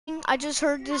I just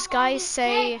heard this guy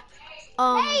say,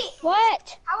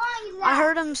 What? How long is that? I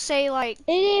heard him say like,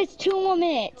 It is 2 more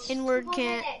minutes. N-word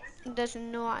can't,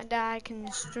 doesn't know that I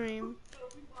can stream.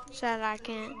 Said I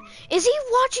can't. Is he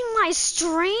watching my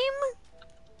stream?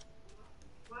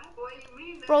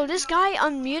 Bro, this guy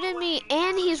unmuted me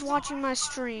and he's watching my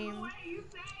stream.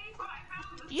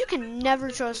 You can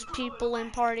never trust people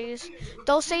in parties.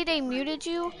 They'll say they muted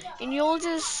you and you'll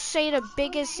just say the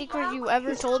biggest secret you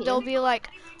ever told. They'll be like,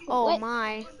 oh What?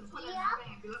 my,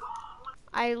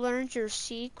 I learned your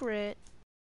secret.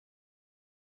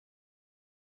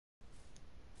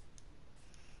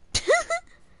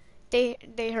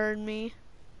 They heard me.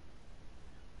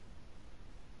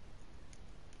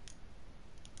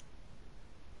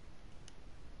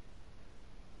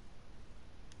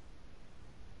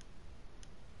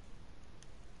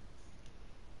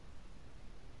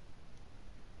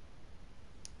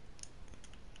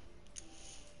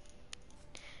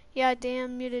 Yeah, they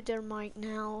unmuted their mic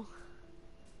now.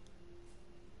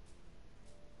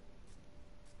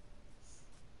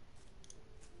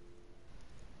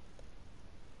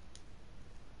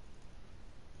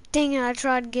 Dang it, I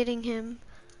tried getting him.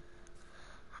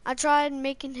 I tried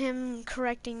making him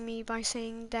correcting me by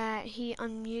saying that he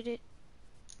unmuted.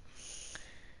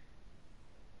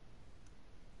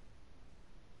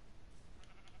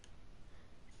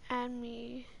 Add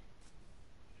me.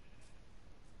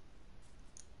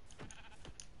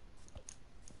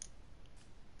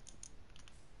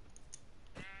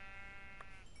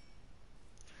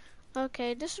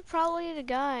 Okay, this is probably the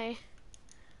guy.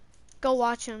 Go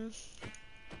watch him.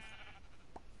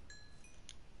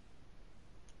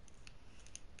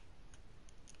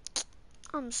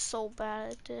 I'm so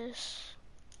bad at this.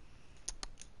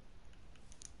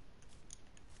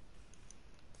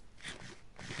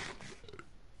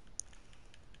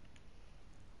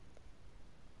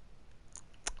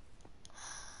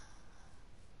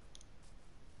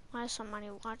 Why is somebody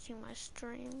watching my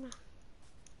stream?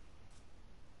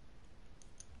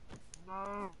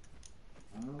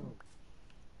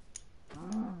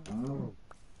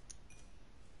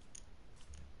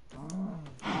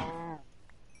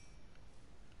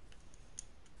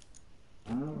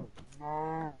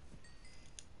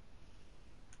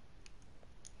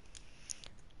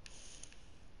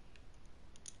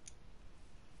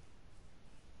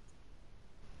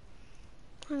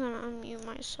 I'm gonna unmute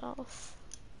myself.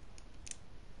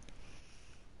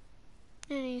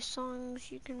 Any songs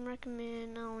you can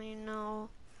recommend? I don't even know.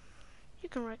 You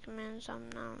can recommend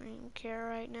something, I don't even care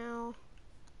right now.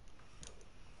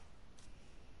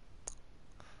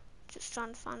 Just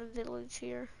trying to find a village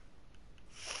here.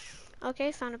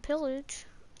 Okay, found a pillage.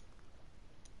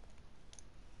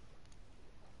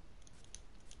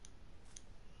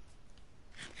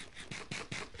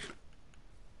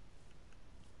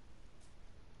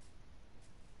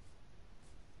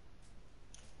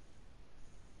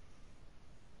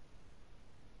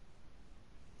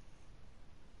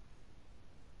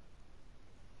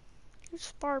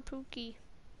 Who's Sparpookie?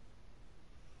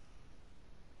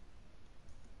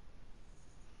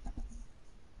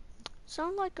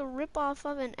 Sounds like a ripoff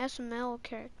of an SML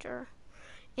character.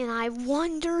 And I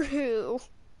wonder who.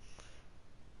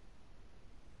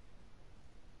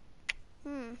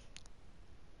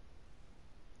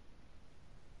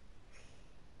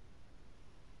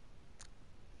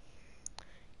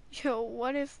 Yo,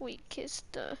 what if we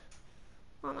kissed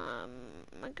on a,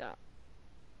 my god.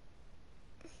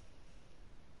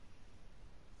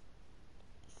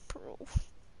 Bro.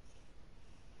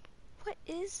 What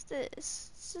is this?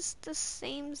 It's just the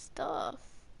same stuff.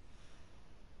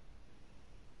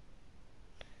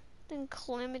 Then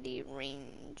Calamity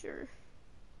Ranger.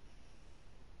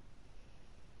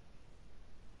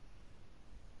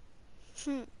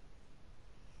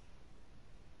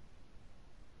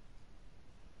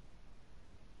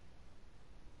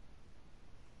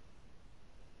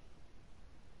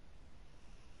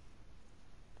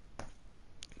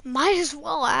 Might as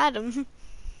well add him.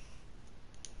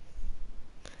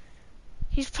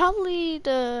 He's probably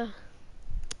the...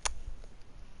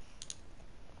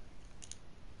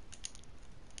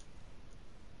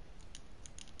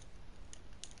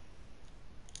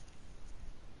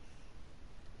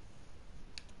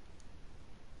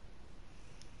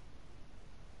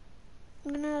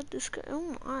 I'm gonna have this guy.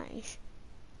 Oh my.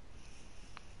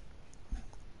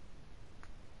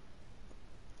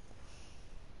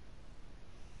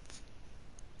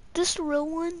 This the real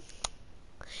one?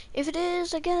 If it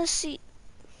is, I gotta see.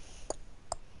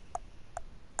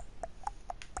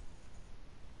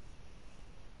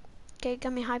 Okay,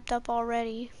 got me hyped up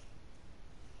already.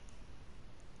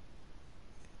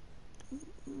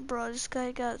 Bro, this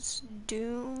guy got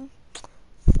Doom,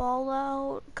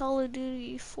 Fallout, Call of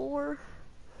Duty 4.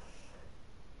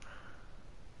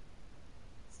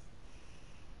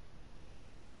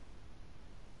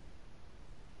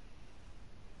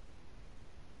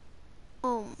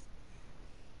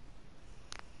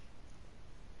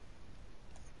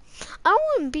 I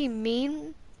wouldn't be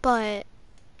mean, but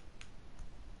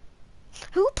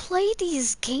who play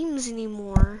these games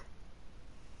anymore?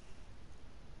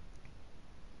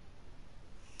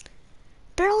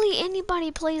 Barely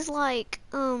anybody plays like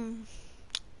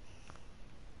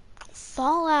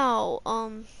Fallout, a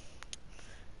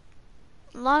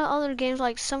lot of other games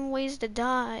like Some Ways to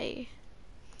Die.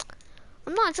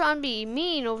 I'm not trying to be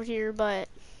mean over here, but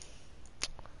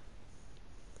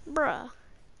bruh,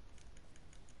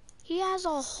 he has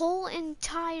a whole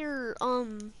entire I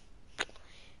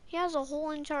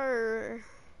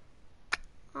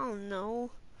don't know.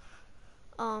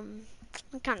 I'm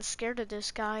kind of scared of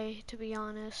this guy, to be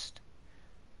honest.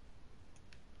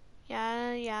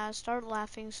 Yeah, start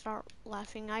laughing,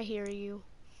 I hear you.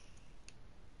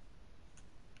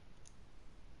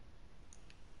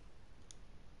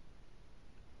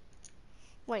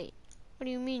 Wait, what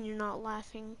do you mean you're not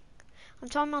laughing? I'm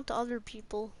talking about the other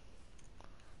people.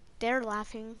 They're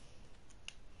laughing.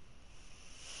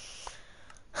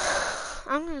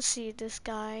 I'm gonna see this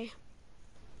guy.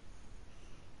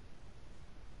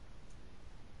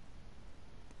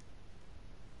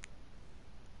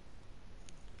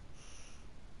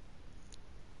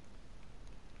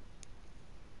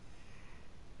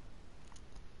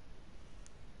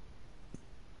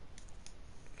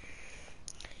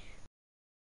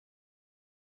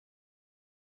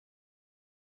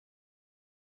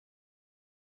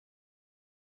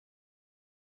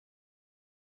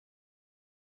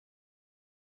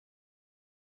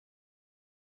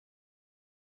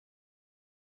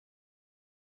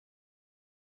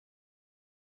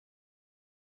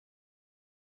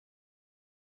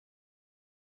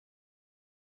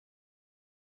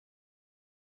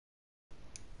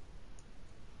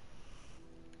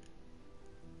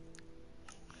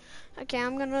 Okay,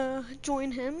 I'm gonna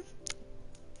join him.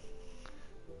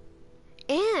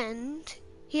 And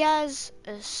he has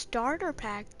a starter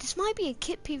pack. This might be a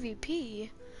kit PvP.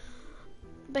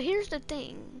 But here's the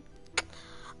thing.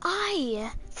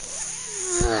 I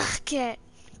suck at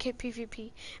kit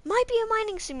PvP. Might be a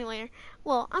mining simulator.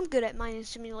 Well, I'm good at mining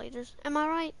simulators. Am I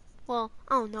right? Well,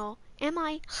 I don't know. Am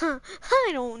I? Huh, I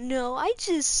don't know. I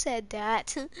just said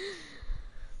that.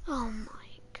 Oh my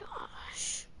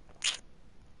gosh.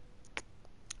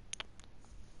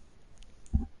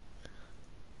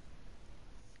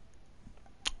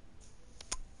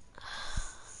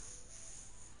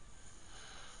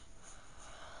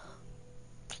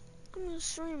 I'm gonna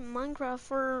stream Minecraft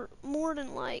for more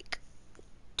than like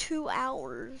 2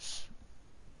 hours.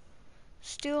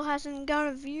 Still hasn't got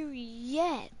a view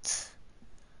yet.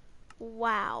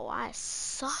 Wow, I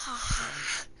suck.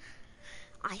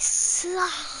 I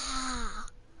suck.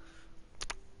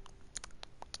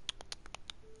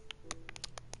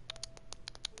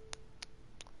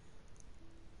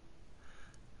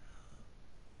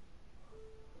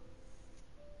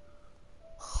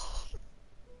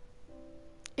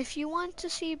 If you want to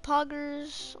see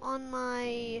poggers on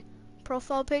my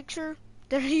profile picture,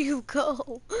 there you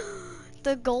go.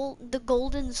 The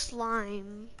golden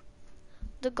slime.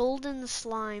 The golden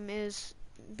slime is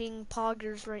being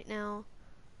poggers right now.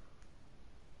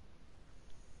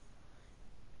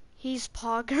 He's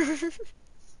pogger.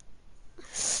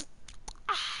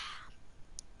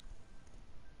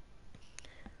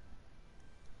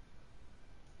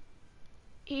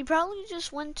 He probably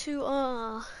just went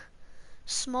to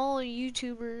small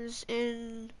YouTubers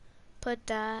and put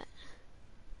that.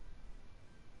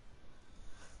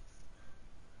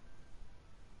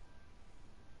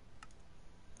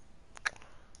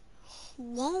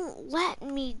 Won't let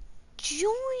me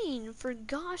join, for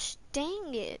gosh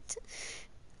dang it.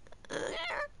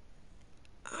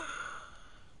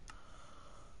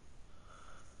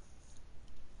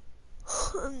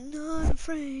 I'm not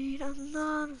afraid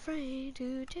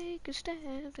to take a step,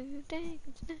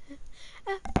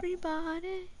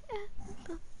 Everybody.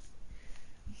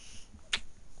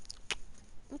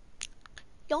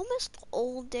 Y'all miss the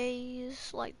old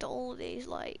days, like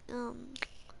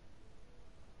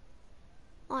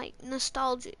like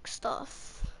nostalgic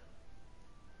stuff.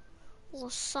 Well,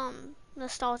 some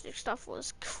nostalgic stuff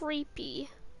was creepy.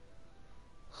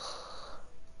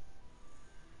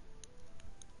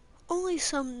 Only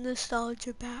some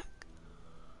nostalgia back.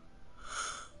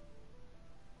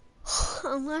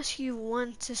 Unless you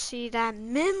want to see that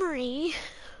memory.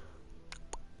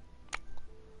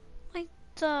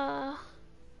 the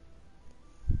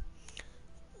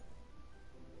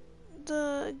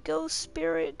ghost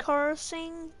spirit car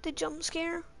thing, the jump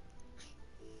scare.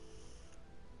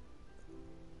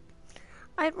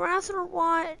 I'd rather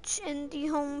watch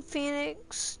Indie Home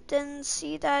Phoenix than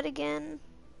see that again.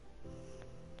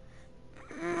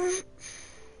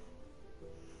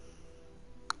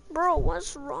 Bro,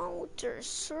 what's wrong with their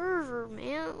server,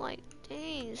 man? Like,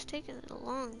 dang, it's taking a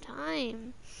long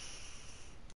time.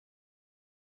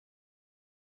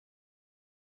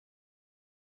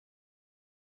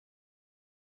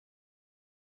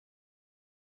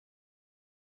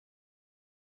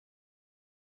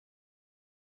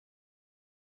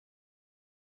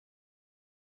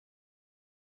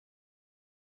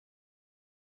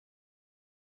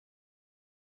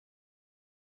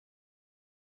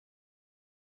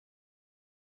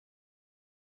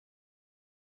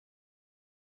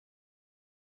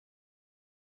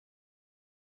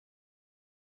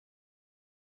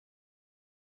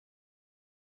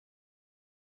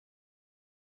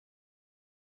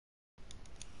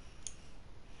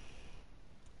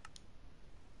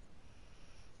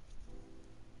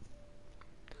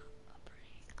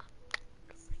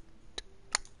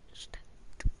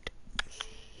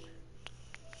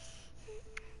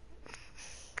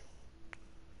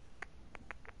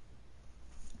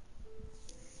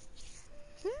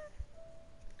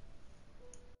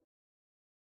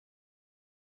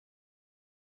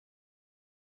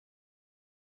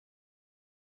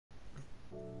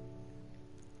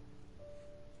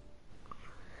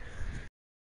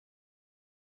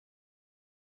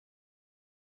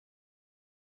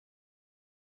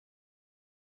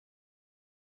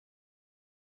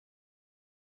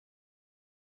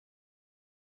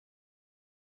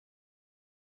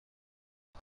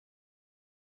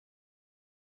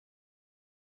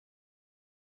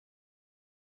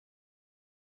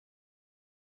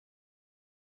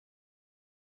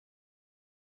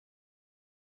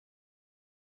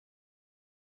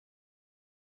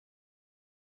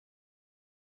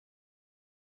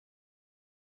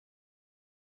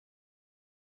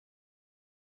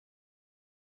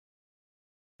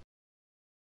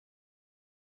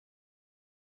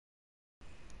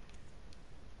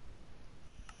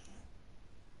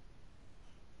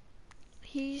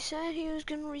 He said he was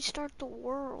gonna restart the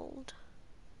world.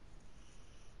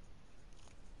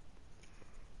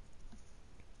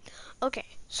 Okay,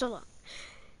 so look.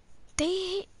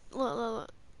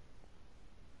 Look.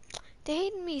 They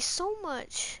hated me so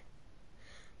much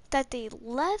that they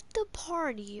left the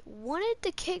party, wanted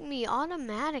to kick me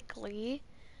automatically,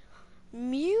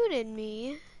 muted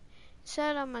me,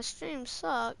 said my stream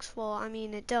sucks. Well, I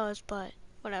mean it does, but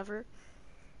whatever.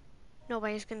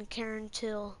 Nobody's gonna care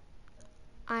until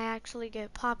I actually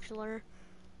get popular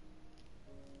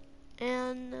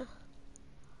and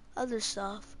other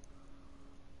stuff.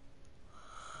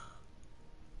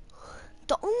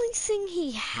 The only thing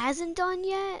he hasn't done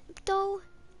yet, though,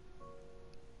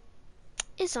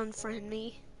 is unfriend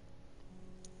me.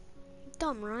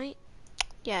 Dumb, right?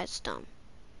 Yeah, it's dumb.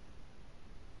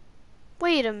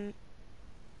 Wait a minute.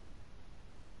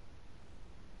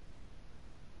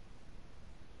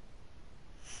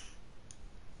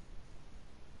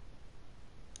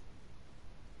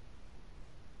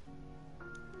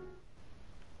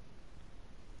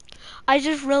 I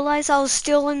just realized I was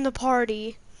still in the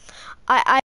party.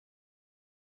 I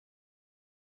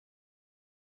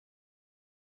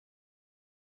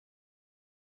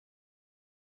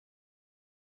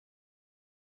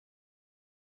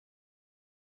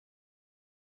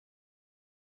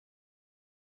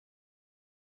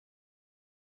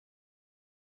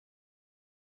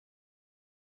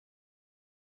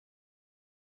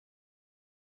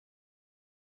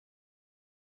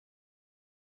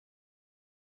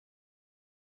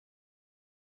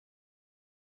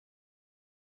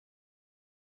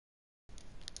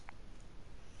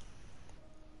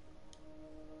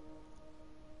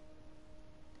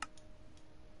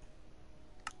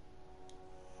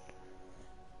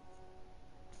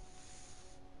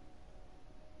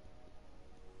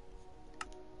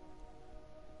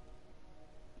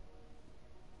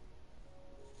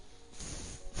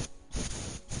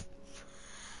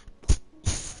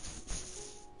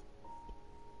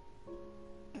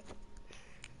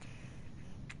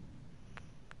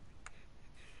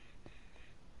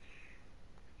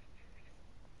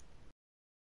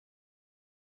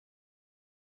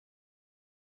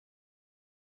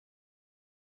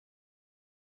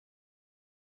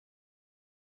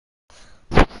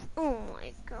oh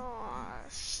my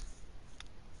gosh.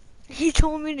 He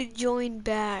told me to join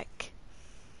back.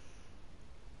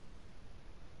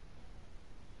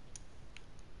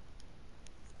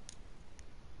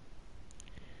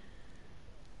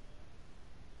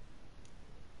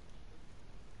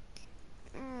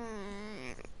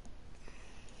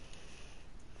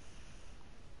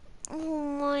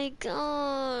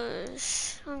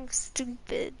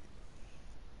 Stupid.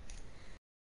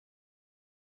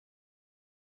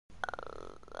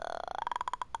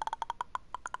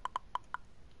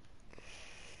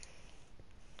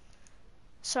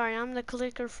 Sorry, I'm the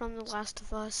clicker from The Last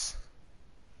of Us.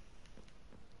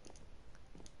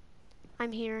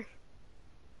 I'm here.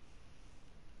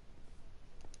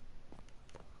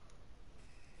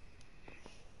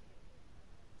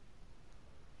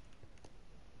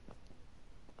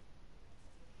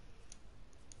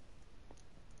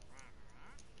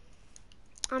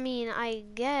 I mean, I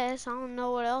guess. I don't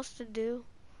know what else to do.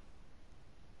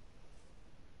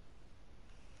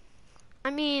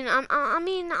 I'm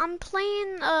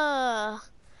playing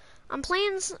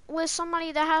with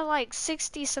somebody that has like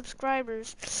 60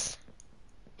 subscribers.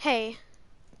 Hey,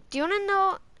 do you wanna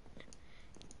know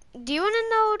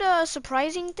the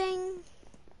surprising thing?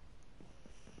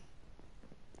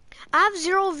 I have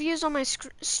 0 views on my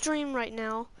stream right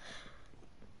now.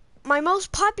 My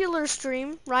most popular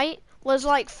stream, right, was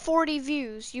like 40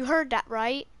 views. You heard that,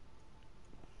 right?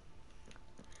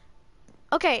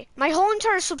 Okay, my whole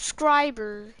entire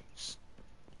subscribers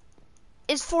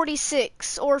is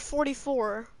 46 or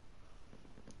 44.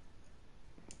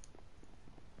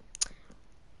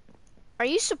 Are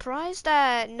you surprised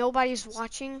that nobody's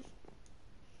watching?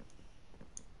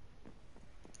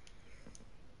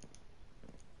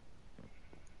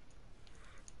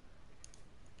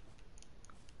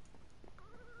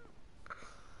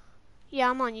 Yeah,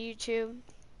 I'm on YouTube.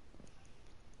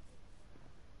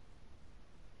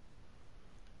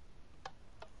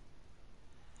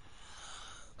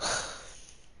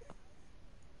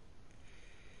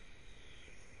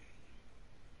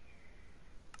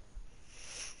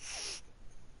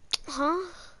 Huh?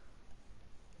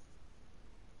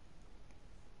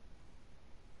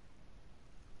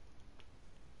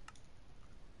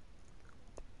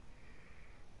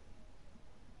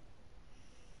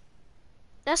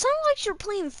 That sounds like you're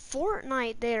playing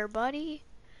Fortnite there, buddy.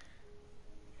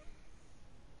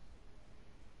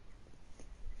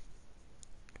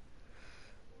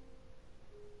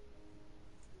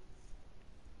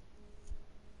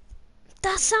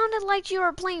 That sounded like you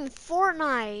were playing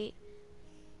Fortnite.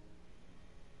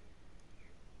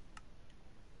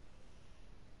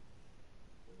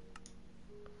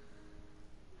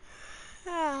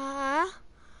 Ah.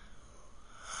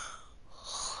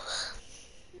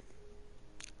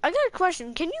 I got a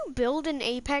question. Can you build in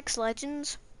Apex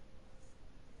Legends?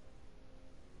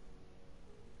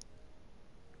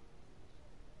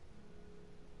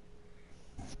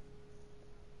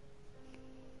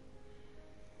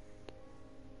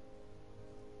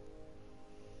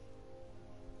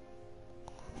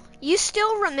 You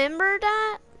still remember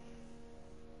that?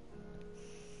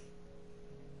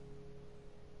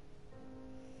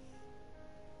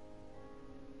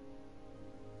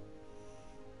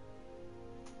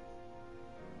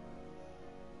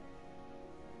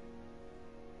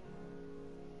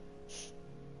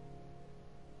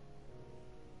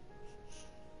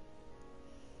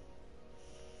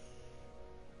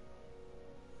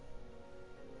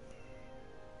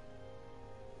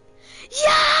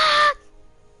 Yeah!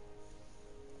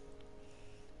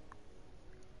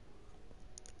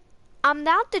 I'm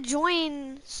about to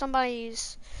join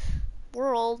somebody's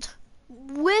world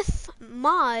with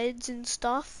mods and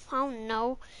stuff. I don't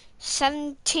know.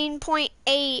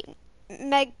 17.8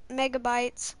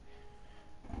 megabytes.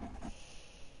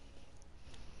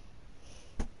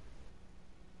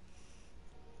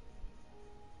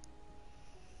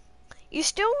 You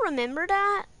still remember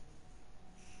that?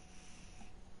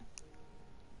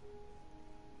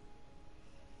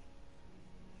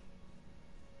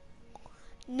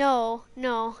 No,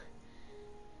 no.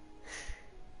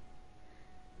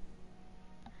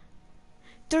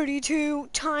 32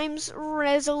 times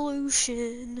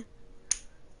resolution.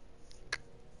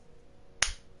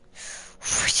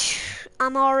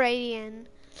 I'm already in.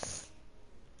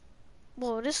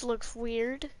 Whoa, this looks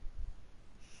weird.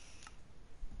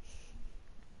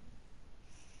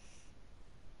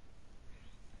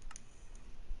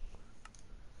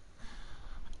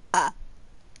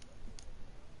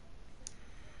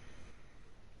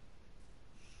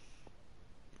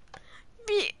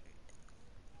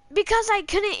 Because I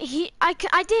couldn't hear,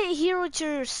 I didn't hear what you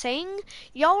were saying.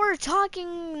 Y'all were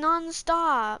talking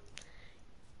non-stop.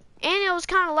 And it was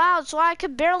kind of loud, so I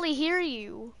could barely hear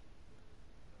you.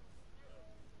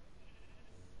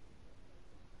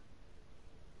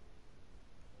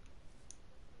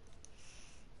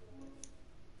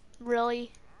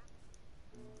 Really?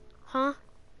 Huh?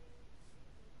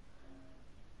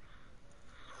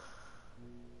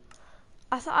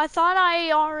 I thought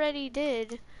I already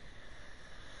did.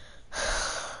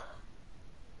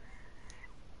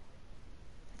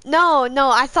 No,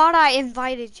 no, I thought I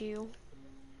invited you.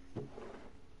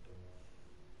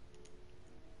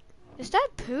 Is that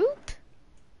poop?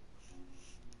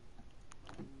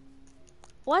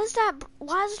 What is that?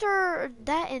 Why is there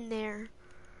that in there?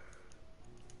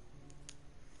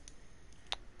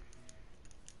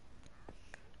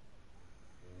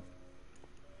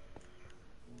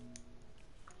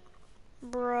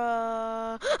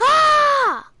 Bruh.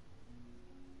 Ah!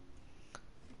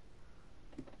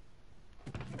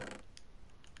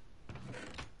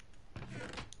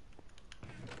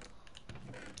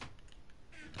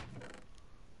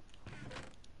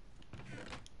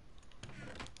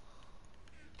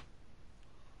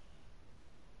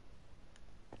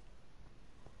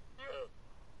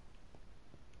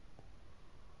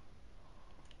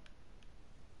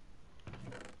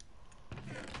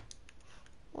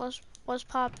 What's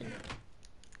poppin'?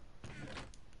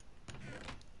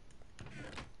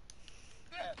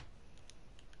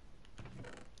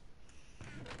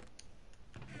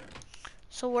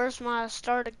 So where's my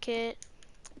starter kit?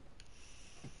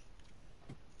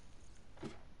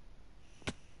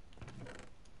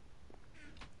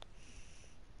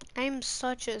 I'm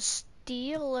such a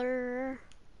stealer.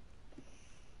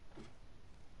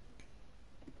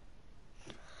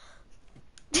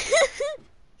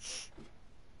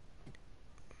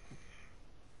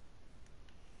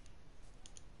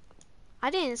 I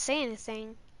didn't say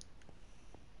anything.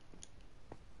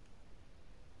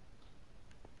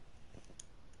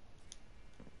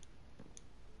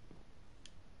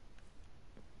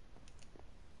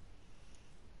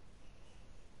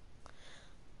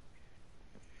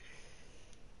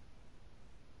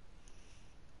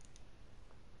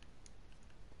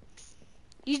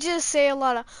 You just say a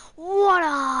lot of what?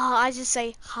 I just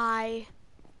say hi.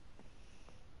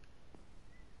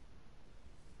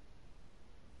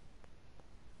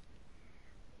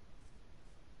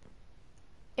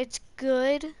 It's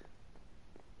good.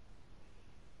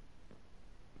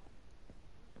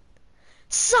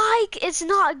 Psych! It's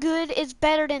not good. It's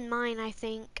better than mine, I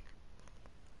think.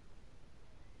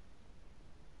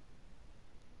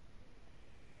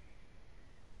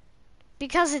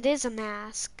 Because it is a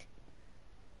mask.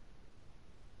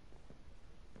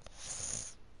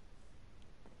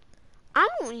 I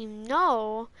don't even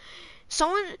know.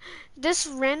 This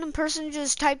random person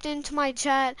just typed into my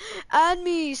chat, add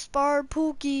me, Spar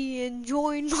Pookie, and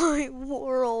join my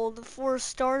world for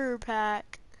starter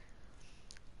pack.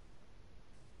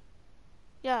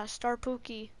 Yeah, Star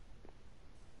Pookie.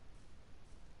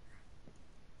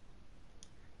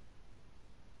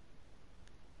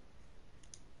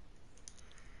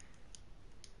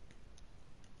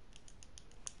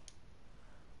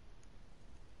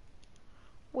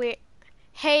 Wait,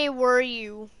 hey, where are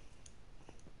you?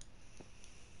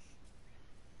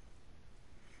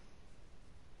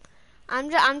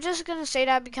 I'm just gonna say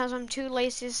that because I'm too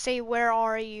lazy to say where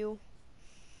are you.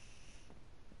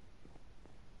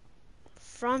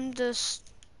 From this.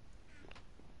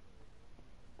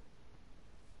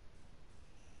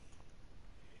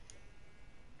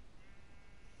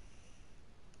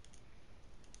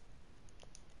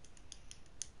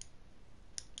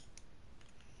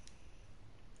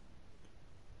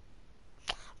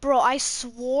 Bro, I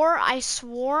swore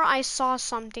I saw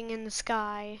something in the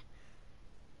sky.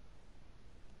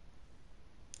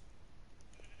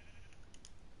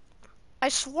 I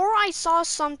swore I saw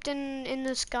something in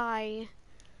the sky.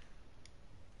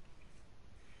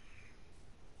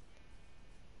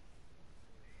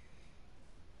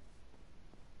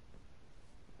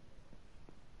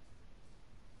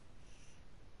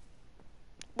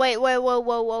 Wait,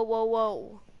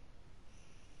 whoa.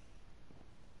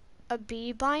 A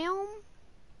bee biome?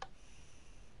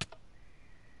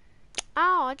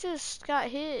 Ow, I just got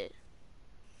hit.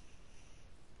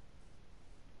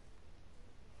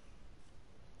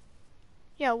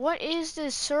 Yeah, what is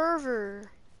this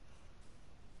server?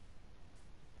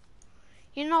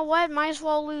 You know what? Might as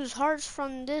well lose hearts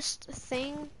from this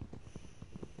thing.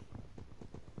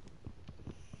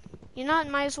 You know,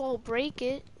 might as well break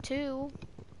it, too.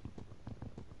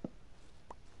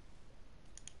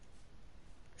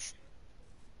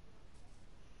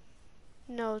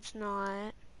 No, it's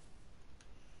not.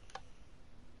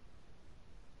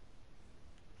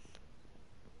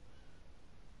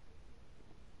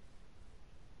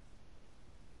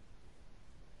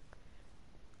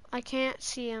 I can't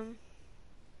see him.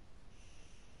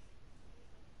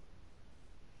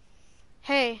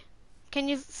 Hey, can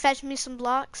you fetch me some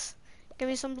blocks? Give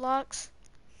me some blocks.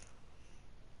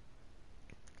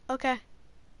 Okay.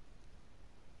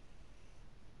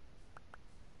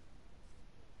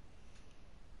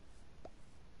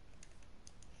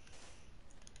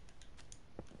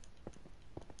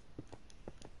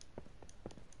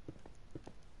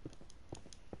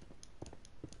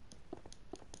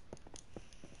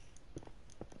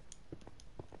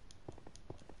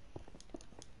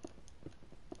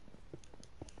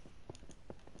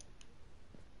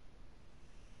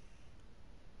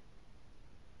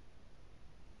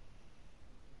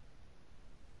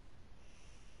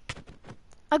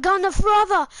 I got the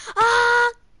forever.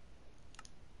 Ah!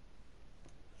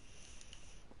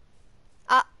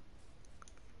 Ah!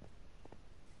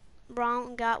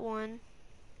 Brown got one.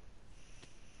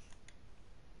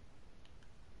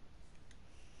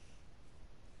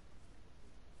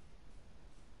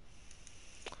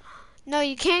 No,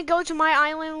 you can't go to my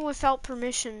island without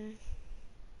permission.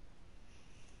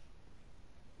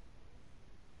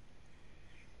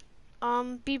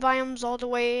 Bee biome's all the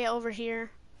way over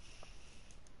here.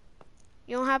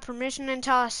 You don't have permission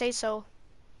until I say so.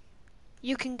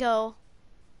 You can go.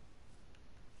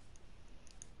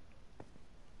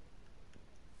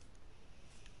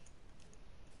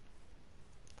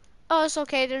 Oh, it's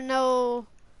okay. There's no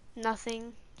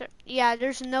nothing. Yeah,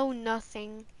 there's no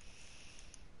nothing.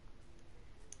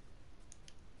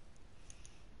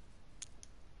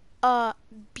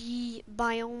 Bee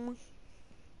biome.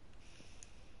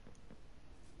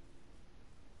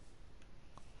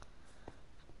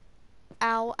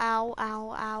 Ow, ow,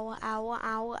 ow, ow, ow,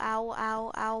 ow, ow,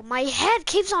 ow, ow. My head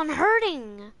keeps on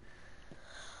hurting.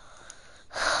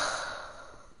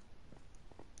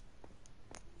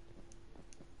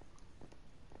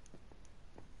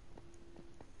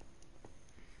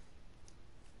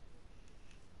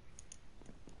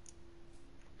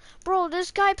 Bro, this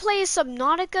guy plays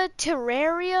Subnautica,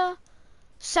 Terraria,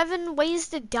 7 Ways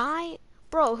to Die.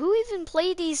 Bro, who even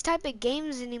play these type of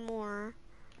games anymore?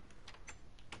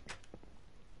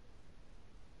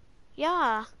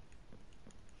 Yeah.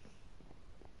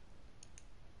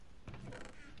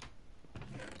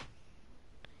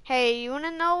 Hey, you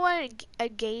wanna know what a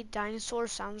gay dinosaur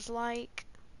sounds like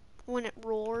when it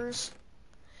roars?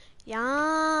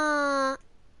 Yeah.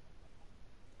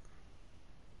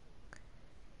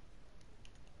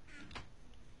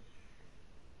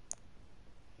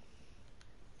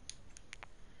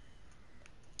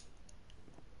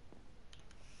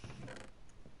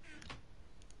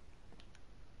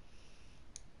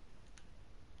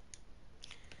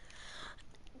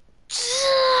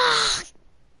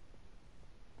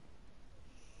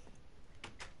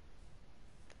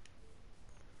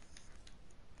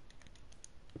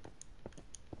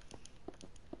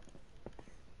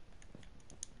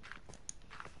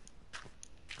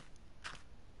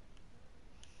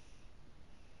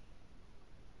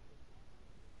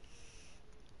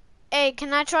 Hey,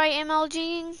 can I try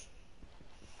MLGing?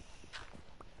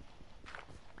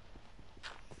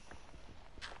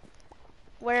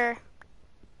 Where?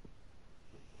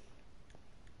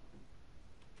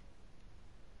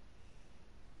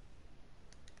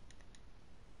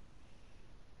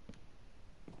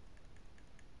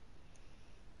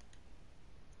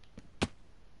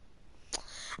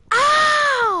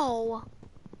 Ow!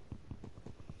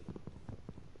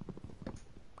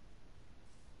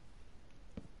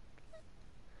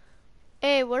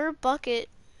 Hey, where a bucket?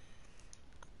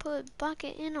 Put a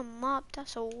bucket in a mop.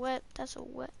 That's a wet. That's a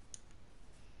wet.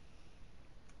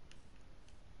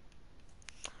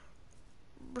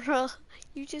 Bro,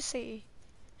 you just say.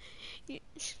 You,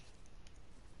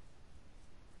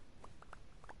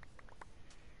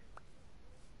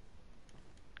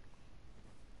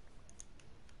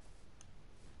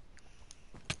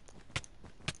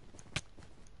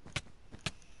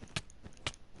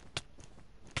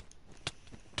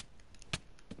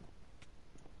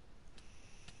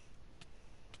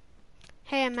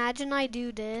 hey, imagine I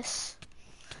do this.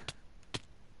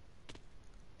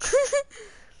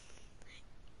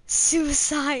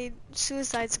 Suicide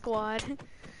squad.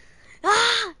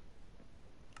 Ah!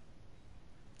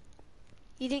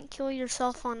 You didn't kill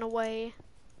yourself on the way.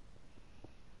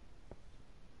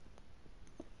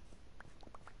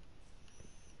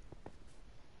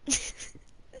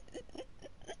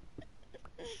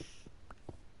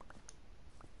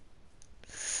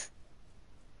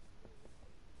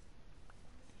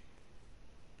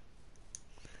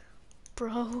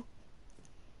 Bro.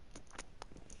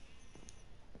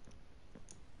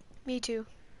 Me too.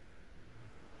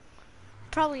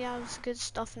 Probably has good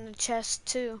stuff in the chest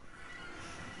too.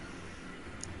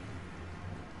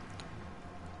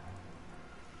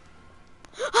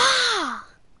 Ah!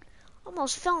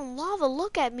 Almost fell in lava.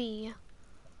 Look at me.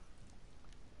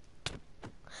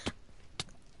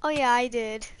 Oh yeah, I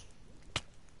did.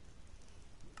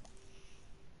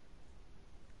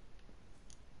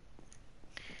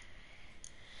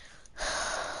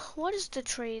 What is the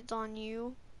trade on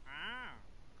you?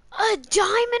 A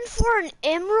diamond for an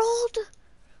emerald?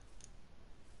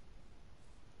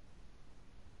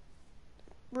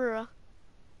 Bruh.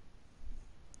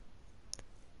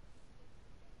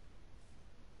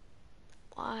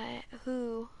 Why?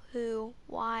 Who?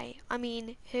 Why? I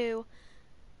mean, who?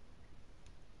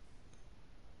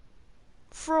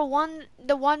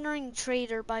 the Wandering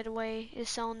Trader, by the way, is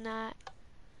selling that.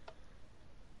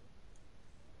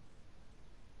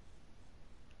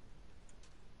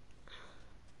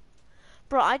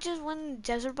 Bro, I just went in the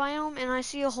desert biome and I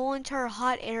see a whole entire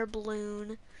hot air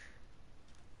balloon.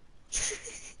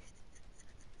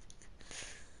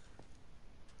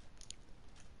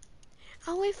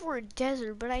 I wait for a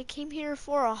desert, but I came here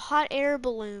for a hot air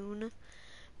balloon.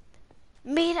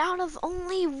 Made out of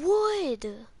only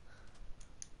wood.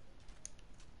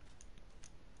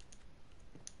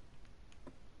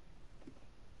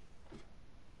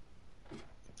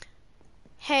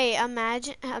 Hey,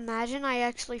 imagine I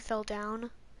actually fell down.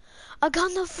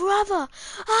 Wakanda forever!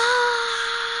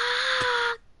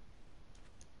 Ah!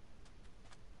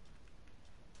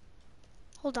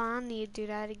 Hold on, I need to do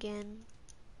that again.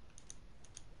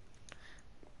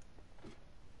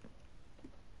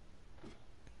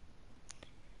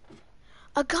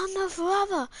 Wakanda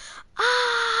forever!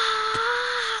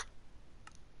 Ah!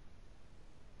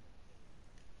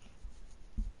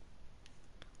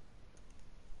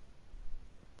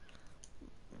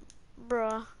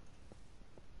 Bruh.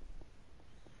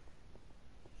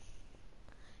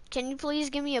 Can you please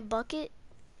give me a bucket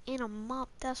and a mop?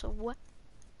 That's a what?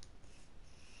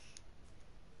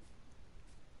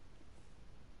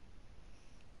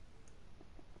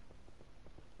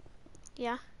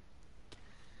 Yeah.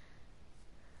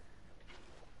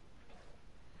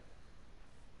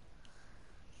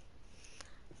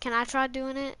 Can I try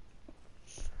doing it?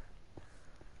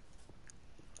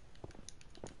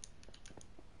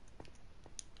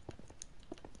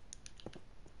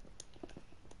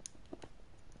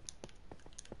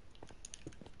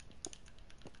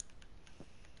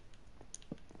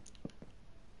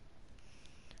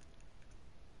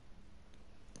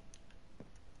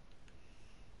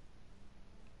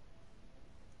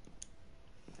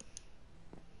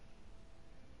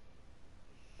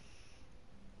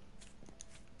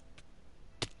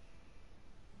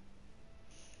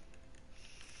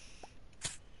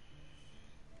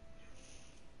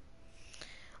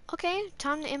 Okay,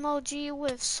 time to MLG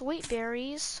with sweet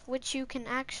berries, which you can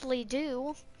actually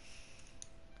do.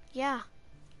 Yeah.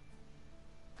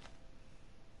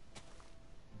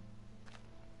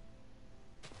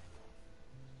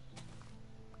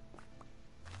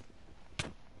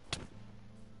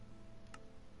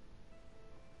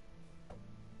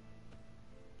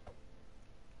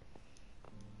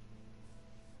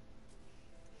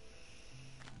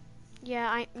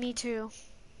 Yeah, me too.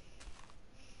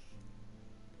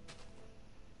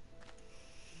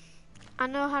 I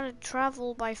know how to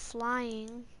travel by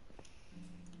flying.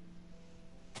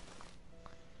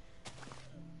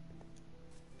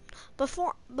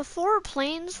 Before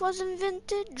planes was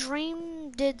invented,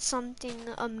 Dream did something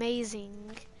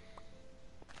amazing.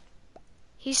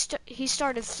 He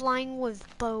started flying with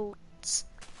boats.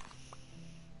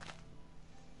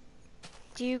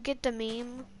 Do you get the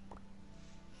meme?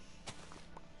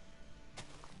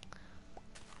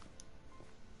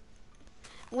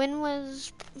 When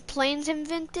was planes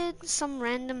invented? Some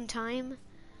random time.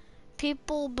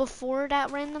 People before that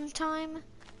random time?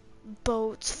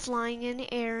 Boats flying in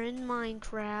the air in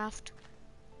Minecraft.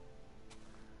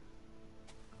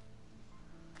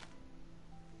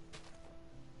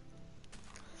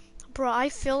 Bro, I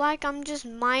feel like I'm just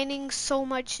mining so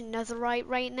much netherite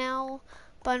right now,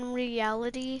 but in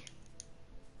reality,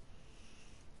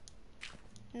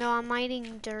 no, I'm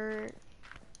mining dirt.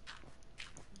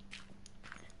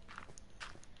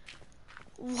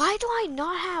 Why do I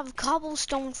not have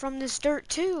cobblestone from this dirt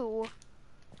too?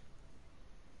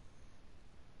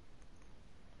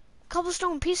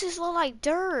 Cobblestone pieces look like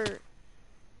dirt.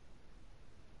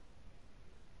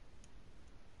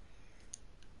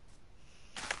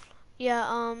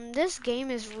 Yeah, this game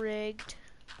is rigged.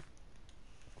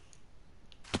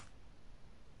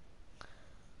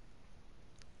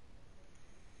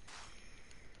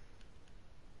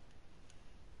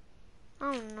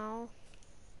 I don't know.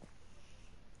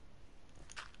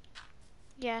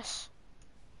 Yes.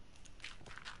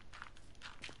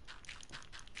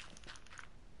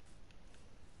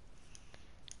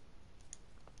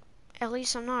 At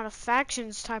least I'm not a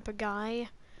factions type of guy.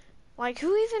 Like,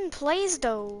 who even plays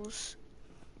those?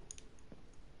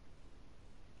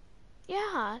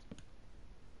 Yeah.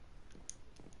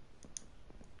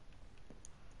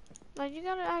 Like, you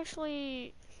gotta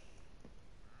actually...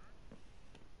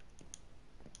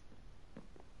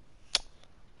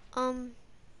 Um...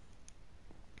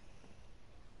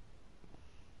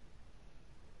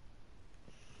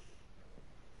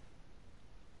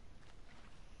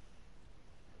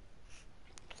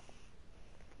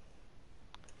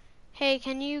 Hey,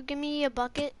 can you give me a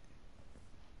bucket?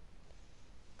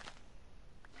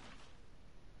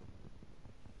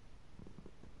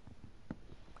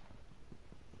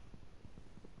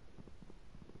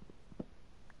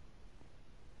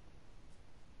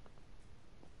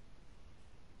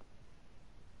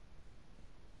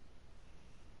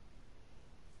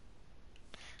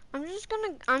 I'm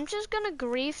just gonna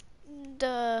grief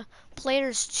the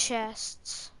players'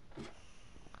 chests.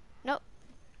 Nope.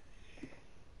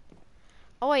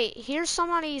 Oh wait, here's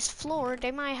somebody's floor.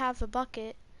 They might have a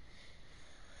bucket.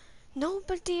 No,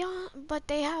 but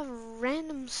they have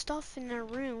random stuff in their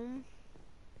room.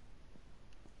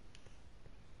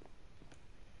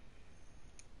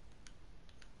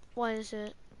 What is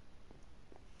it?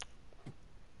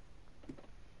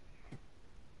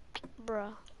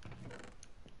 Bruh.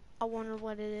 I wonder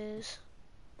what it is.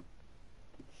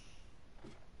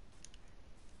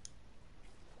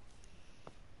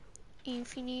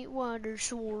 Infinite water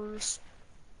source.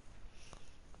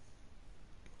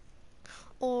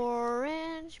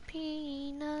 Orange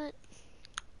peanut.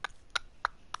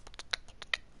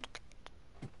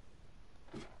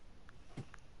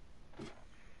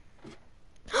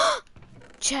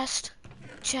 Chest.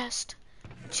 Chest.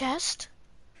 Chest.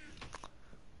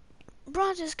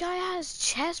 Bruh, this guy has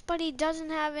chest, but he doesn't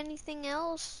have anything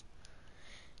else.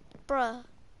 Bruh.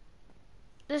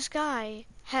 This guy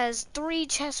has 3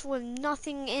 chests with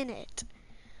nothing in it.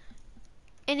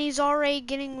 And he's already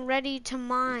getting ready to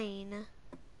mine.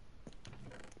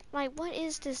 Like, what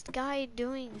is this guy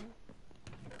doing?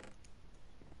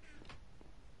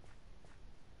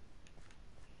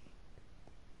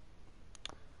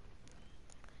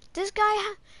 This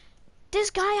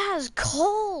guy has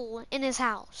coal in his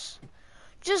house.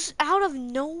 Just out of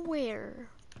nowhere.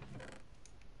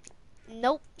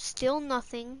 Nope, still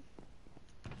nothing.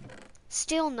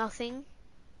 Still nothing.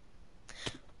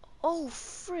 Oh,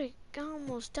 frick, I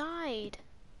almost died.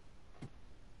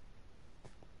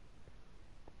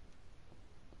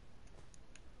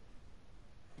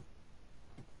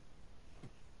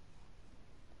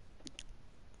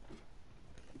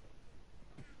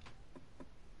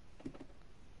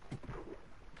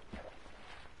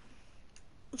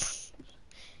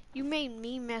 You made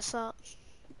me mess up.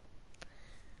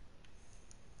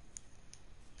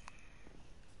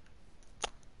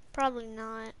 Probably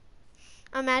not.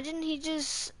 Imagine he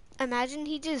just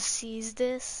sees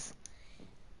this.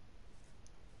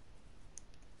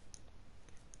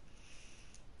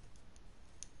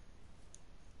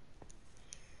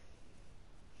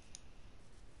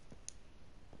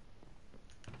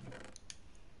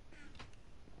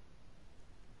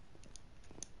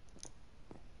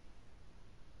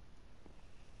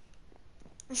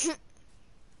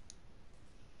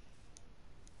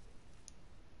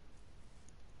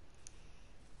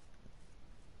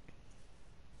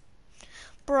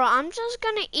 Bro, I'm just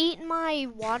gonna eat my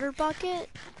water bucket.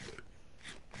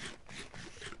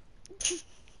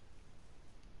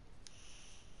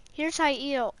 Here's how you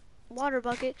eat a water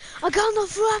bucket. I got enough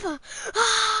forever.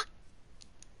 Ah!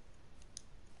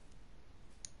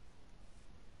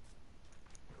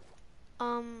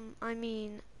 I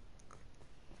mean,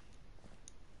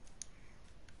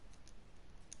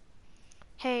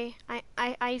 hey,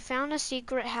 I found a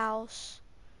secret house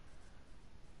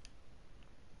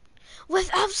with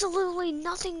absolutely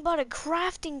nothing but a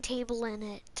crafting table in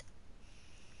it.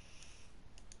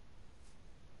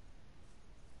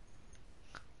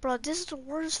 Bro, this is the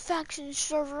worst faction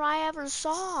server I ever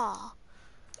saw.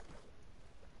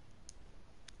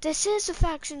 This is a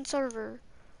faction server.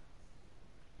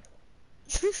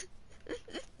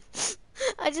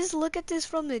 I just look at this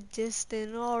from a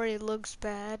distance, it already looks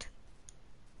bad.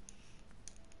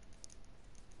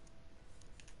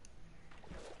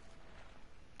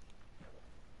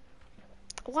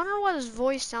 I wonder what his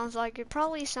voice sounds like. It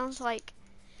probably sounds like,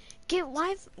 get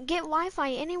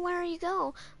Wi-Fi anywhere you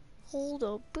go. Hold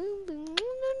up. Boom, boom, boom,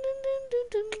 boom,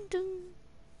 boom, boom, boom.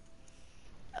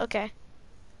 Okay.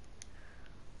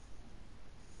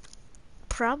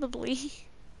 Probably.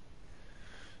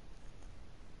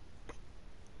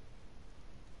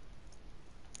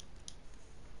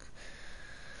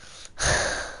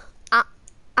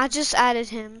 I just added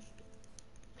him.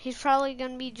 He's probably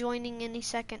gonna be joining any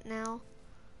second now.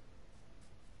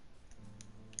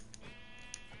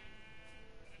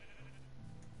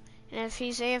 And if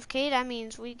he's AFK, that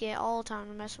means we get all the time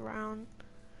to mess around.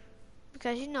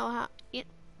 Because you know how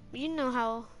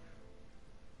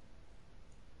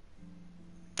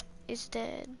it's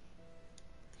dead.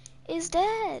 It's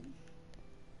dead.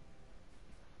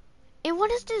 And what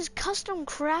is this custom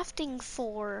crafting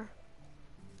for?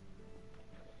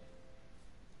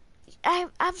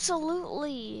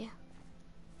 Absolutely.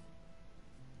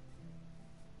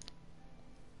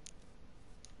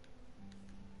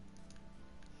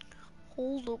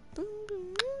 Hold up.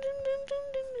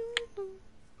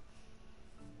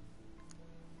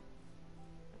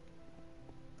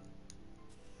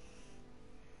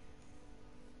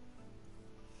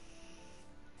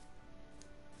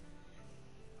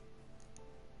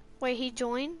 Wait, he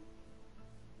joined?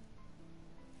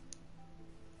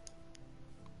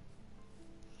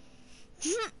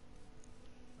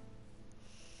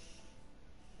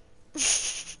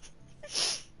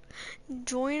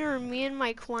 Join or me and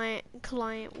my client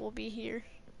will be here.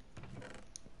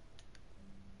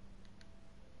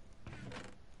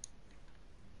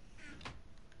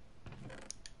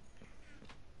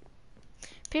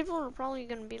 People are probably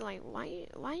gonna be like, why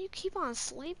you keep on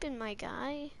sleeping, my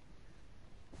guy?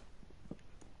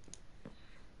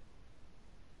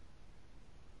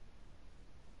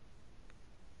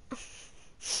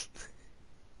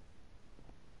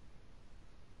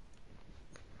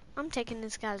 I'm taking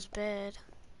this guy's bed.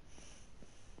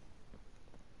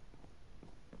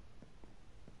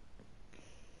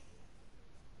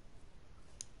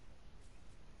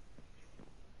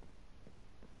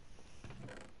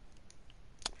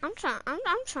 I'm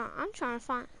trying to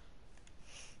find.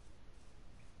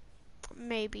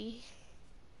 Maybe.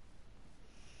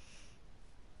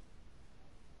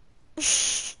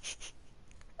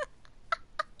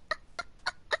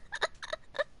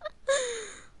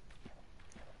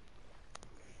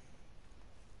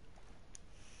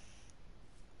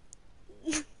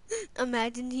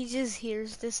 Imagine he just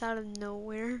hears this out of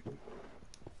nowhere.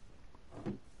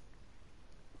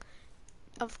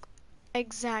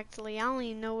 Exactly. I don't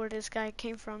even know where this guy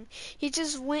came from. He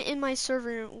just went in my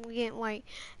server and went like,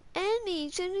 Emmy.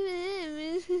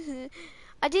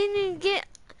 I didn't even get,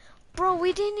 bro.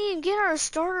 We didn't even get our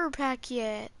starter pack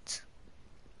yet.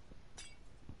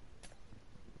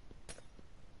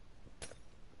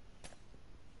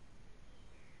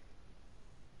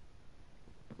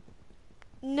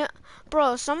 No,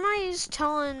 bro. Somebody's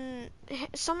saying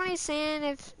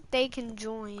if they can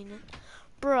join.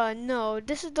 Bruh, no,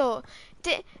 this is bro,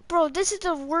 this is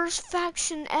the worst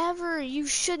faction ever. You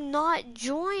should not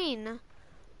join.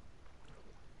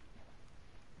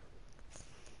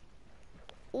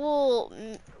 Well,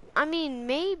 I mean,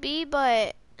 maybe,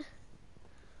 but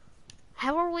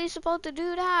how are we supposed to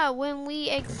do that when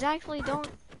we exactly don't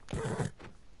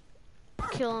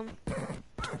kill him?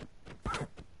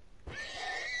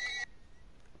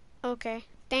 Okay,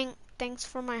 thanks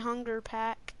for my hunger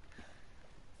pack.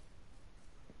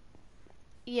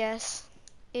 Yes,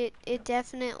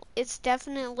 it's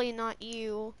definitely not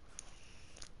you.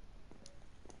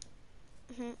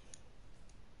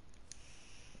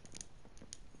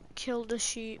 Kill the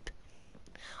sheep.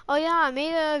 Oh yeah, I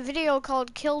made a video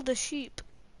called Kill the Sheep.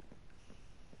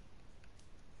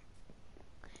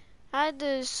 I had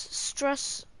this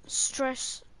stress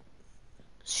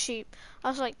sheep. I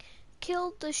was like,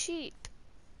 kill the sheep.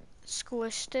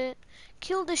 Squished it.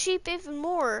 Kill the sheep even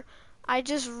more. I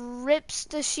just rips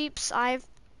the sheep's eye.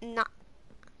 Not.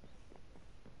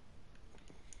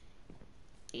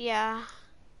 Yeah.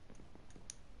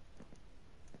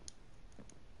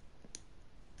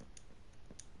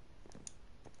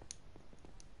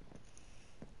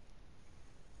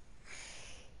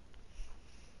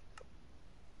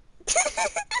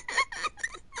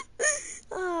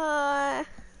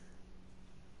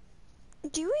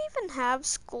 Do you even have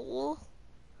school?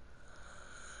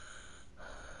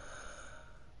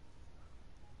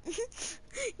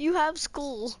 You have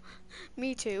school.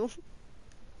 Me too.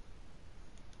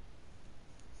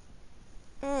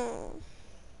 Mm.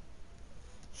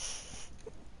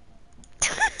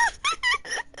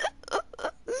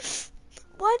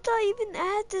 Why did I even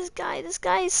add this guy? This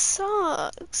guy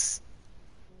sucks.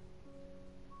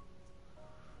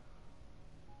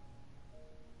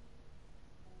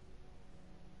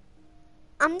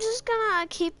 I'm just,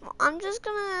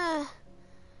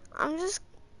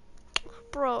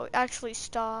 bro, actually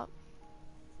stop.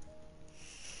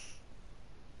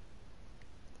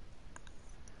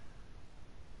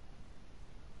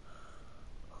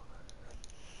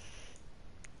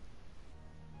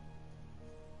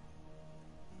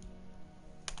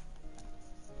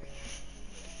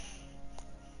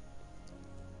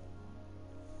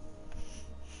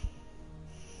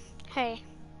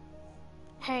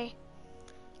 Hey,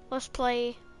 let's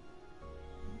play.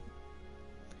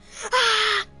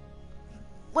 Ah!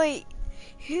 Wait,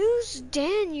 who's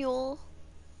Daniel?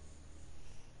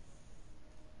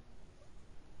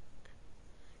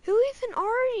 Who even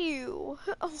are you?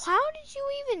 How did you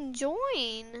even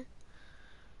join?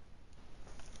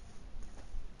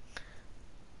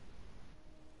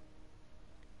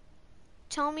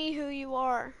 Tell me who you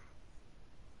are.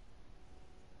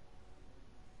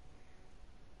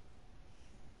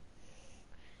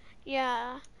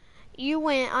 Yeah, you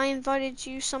went, I invited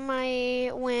you, somebody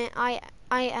went, I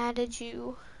added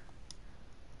you.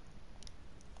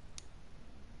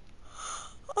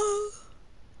 Oh.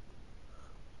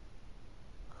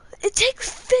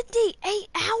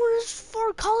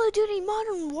 for Call of Duty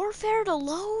Modern Warfare to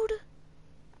load?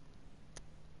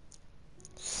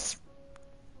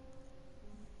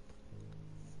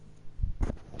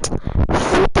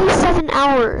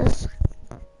 $57.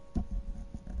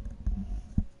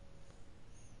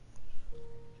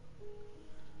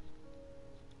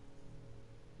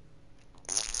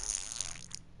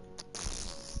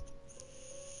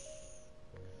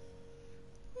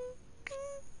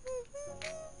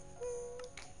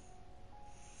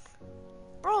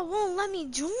 Bro, it won't let me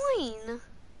join.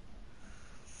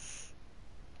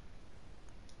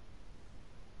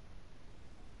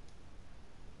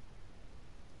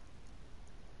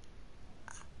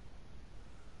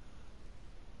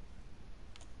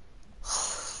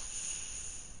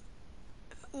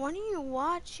 What are you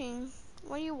watching?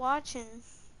 What are you watching?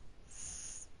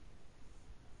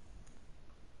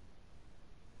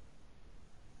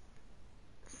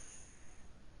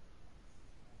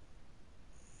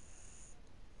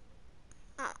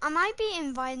 I might be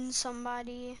inviting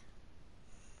somebody.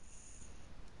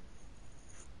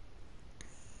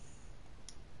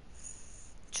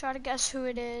 Try to guess who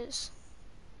it is.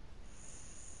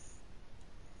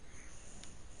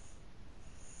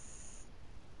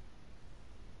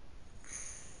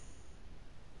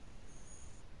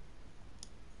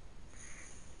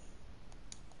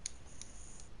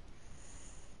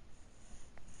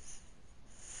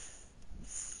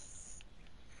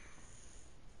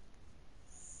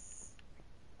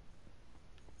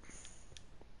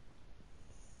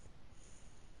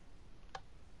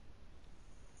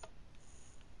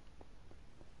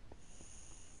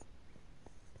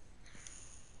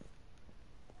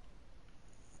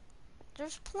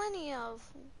 There's plenty of,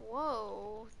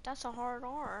 whoa, that's a hard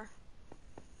R.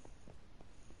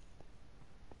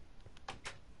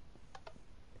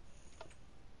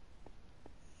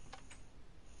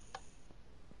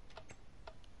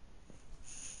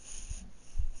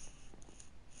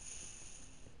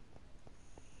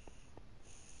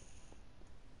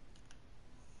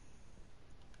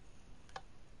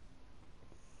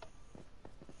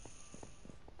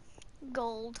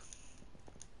 Gold.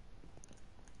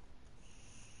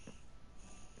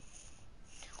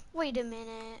 Wait a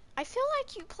minute. I feel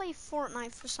like you play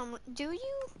Fortnite for some, do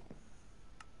you?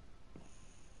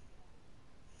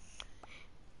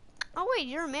 Oh wait,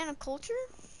 you're a man of culture?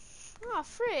 Oh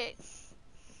frick.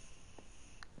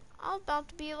 I was about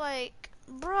to be like,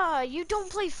 bruh, you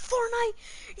don't play Fortnite?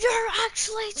 You're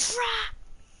actually trapped!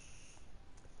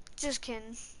 Just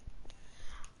kidding.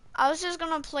 I was just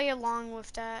gonna play along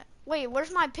with that. Wait,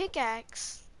 where's my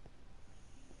pickaxe?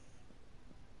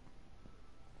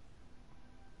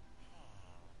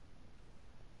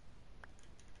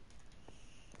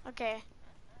 Okay,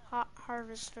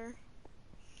 harvester.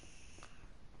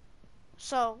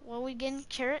 So, what we getting?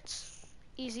 Carrots?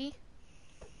 Easy.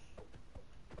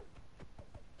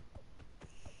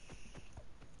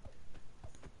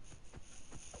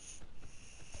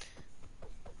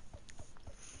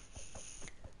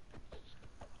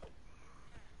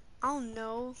 I don't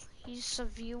know. He's a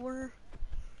viewer.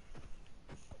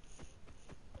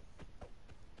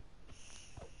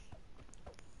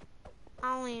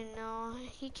 I don't even know.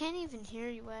 He can't even hear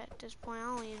you at this point.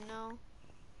 I don't even know.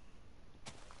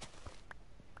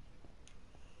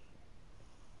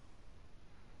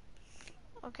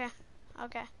 Okay.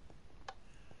 Okay.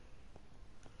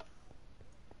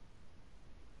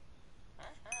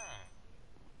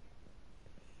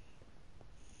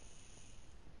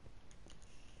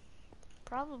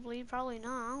 Probably not.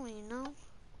 I don't even know.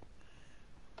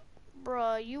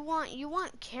 Bruh, you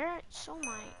want carrots? Oh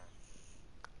my.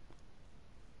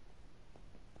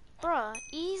 Bruh,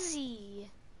 easy.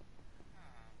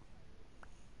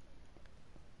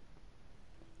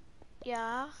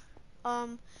 Yeah.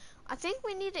 I think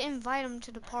we need to invite him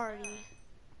to the party.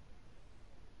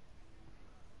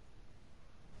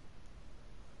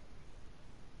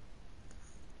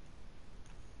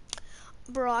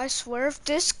 Bro, I swear if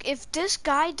this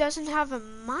guy doesn't have a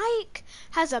mic,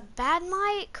 has a bad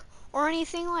mic or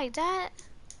anything like that,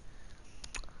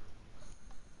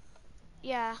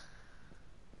 yeah.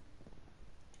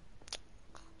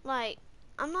 Like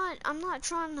I'm not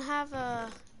trying to have a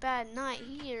bad night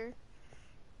here.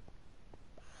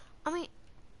 I mean,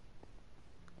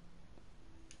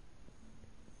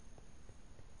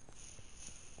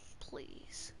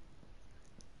 please.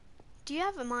 Do you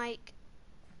have a mic?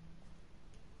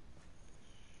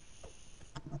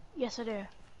 Yes, I do.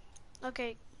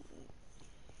 Okay.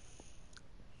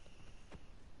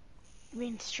 You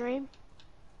mean stream?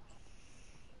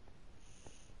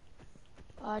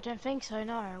 I don't think so,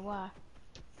 no. Why?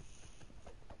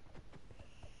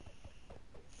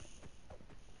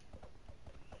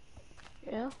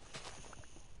 Yeah.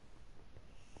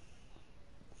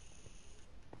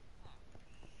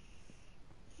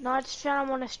 No, I just found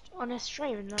him on a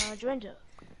stream and I joined it.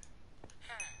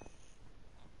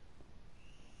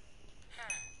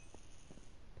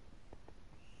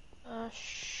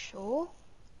 Sure.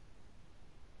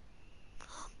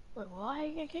 Wait, why are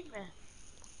you gonna kick me?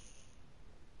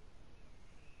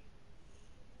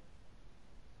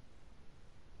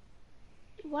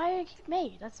 Why are you gonna kick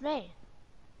me? That's me.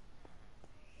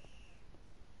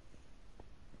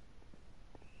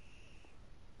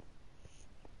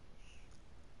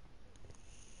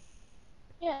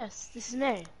 Yes, this is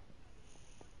me.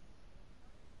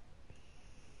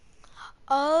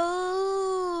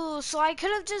 Oh, so I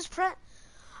could have just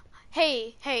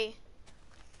Hey,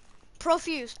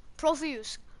 Profuse,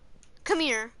 come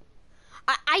here.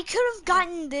 I could have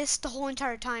gotten this the whole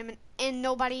entire time and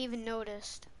nobody even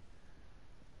noticed.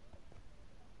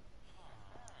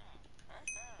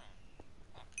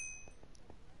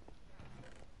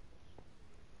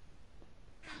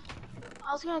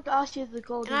 I was gonna ask you the And I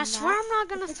golden swear knife. I'm not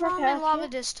gonna If it's throw him okay in with lava you,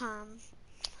 this time.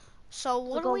 So the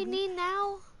what do we golden. need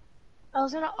now? I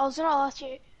was gonna ask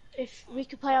you if we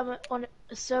could play on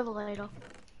a server later,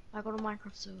 like on a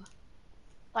Minecraft server,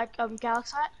 like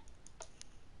Galaxy.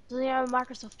 Doesn't he have a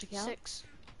Microsoft account? 6.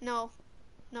 No.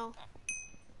 Oh,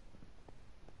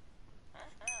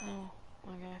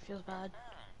 okay, feels bad.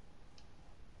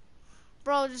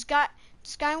 Bro, this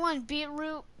guy won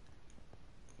beetroot.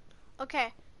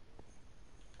 Okay.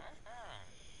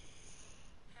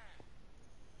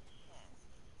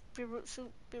 Beetroot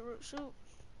soup.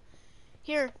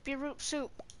 Here, beetroot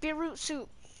soup.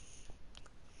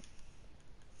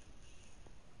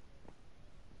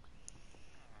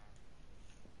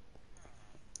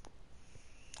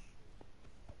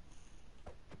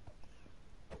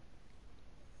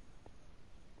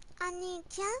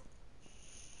 Anita?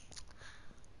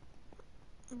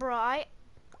 Bro,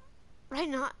 right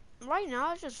now,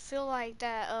 I just feel like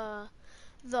that,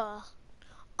 the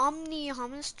Omni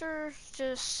Hamster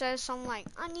just says something like,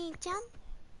 Anita?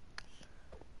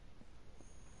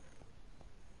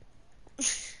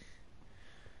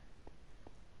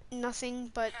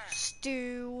 Nothing but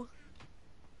stew.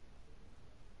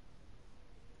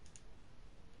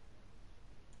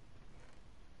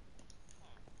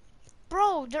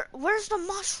 Bro, where's the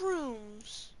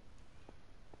mushrooms?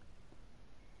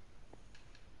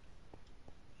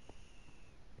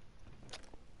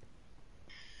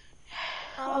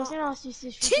 I was gonna ask you if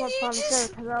you Did want to you play on the server just...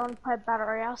 because I want to play Battle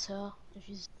Royale, so if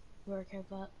you were okay with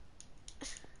that.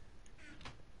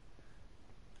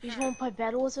 You just want to play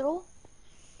Battles at all?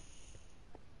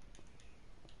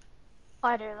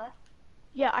 I do though.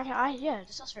 Yeah, yeah,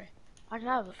 just us three. I can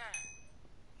have it.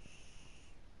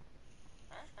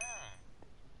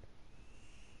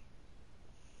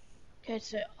 Okay,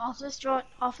 so after this, do you want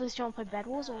to play Bed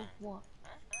Wars or what?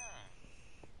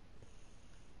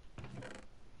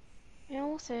 Yeah,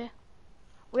 we'll see.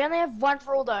 We only have one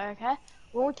rule though, okay?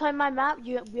 When we play my map,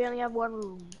 we only have one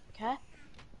room, okay?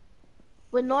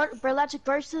 We're allowed to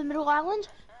go to the middle island,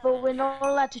 but we're not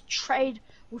allowed to trade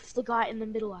with the guy in the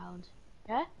middle island,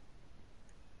 okay?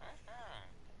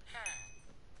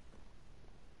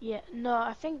 Yeah, no,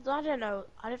 I don't know.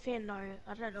 I don't think, no,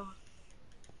 I don't know.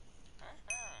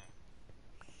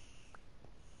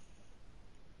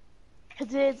 Cause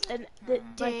there's like the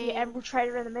Dang. emerald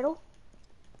trader in the middle.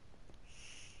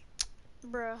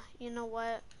 Bruh, you know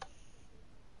what?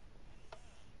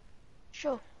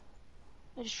 Sure.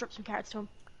 I just dropped some carrots to him.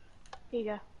 Here you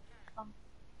go.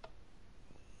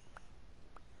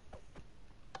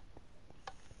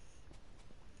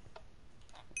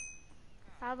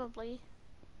 Probably.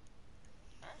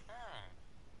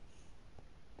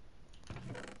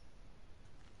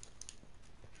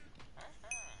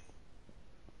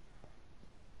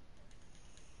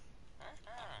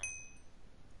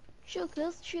 Chill,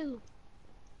 girls, chill.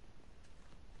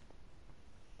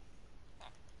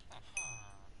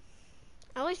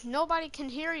 At least nobody can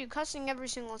hear you cussing every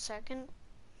single second.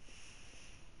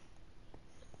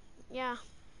 Yeah.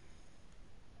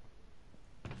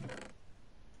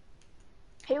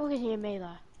 People can hear me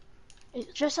though.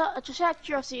 Just out of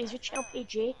curiosity, is your channel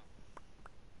PG?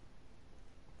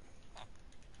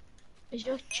 Is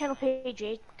your channel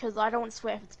PG? Because I don't want to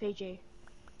swear if it's PG.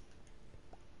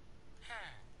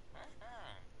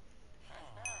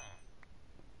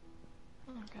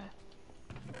 Okay.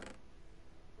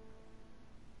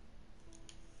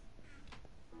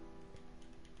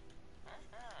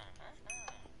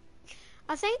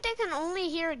 I think they can only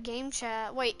hear game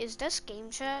chat. Wait, is this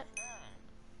game chat?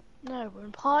 No, we're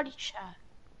in party chat.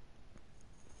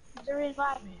 They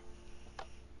invite me.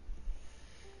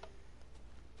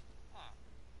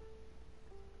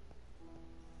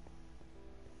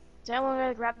 Is anyone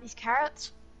gonna grab these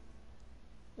carrots?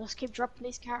 Let's keep dropping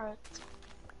these carrots.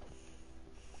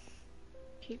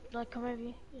 Keep like come over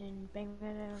here and bang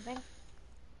bang bang bang.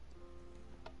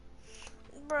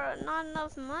 Bruh, not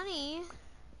enough money.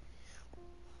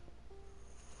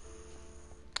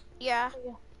 Yeah, Oh,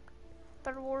 yeah.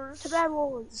 Bed Wars. To Bed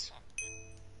Wars.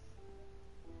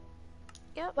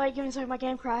 Yep. Wait, give me a second, my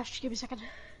game crashed. Give me a second.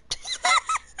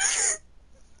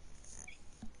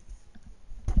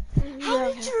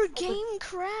 How did your game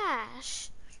crash?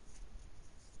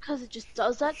 Because it just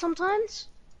does that sometimes.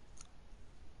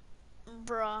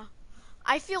 Bruh,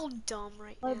 I feel dumb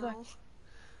right Load now. back.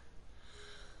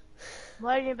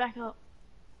 Loading it back up.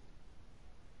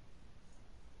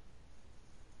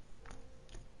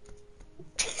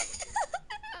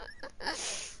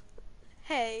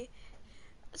 Hey,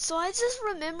 so I just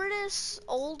remember this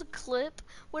old clip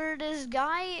where this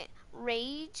guy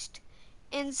raged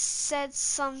and said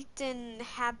something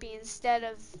happy instead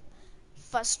of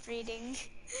frustrating.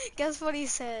 Guess what he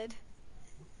said?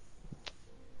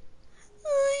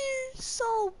 Oh, you're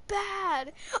so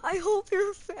bad. I hope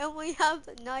your family have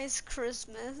a nice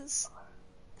Christmas.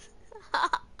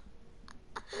 I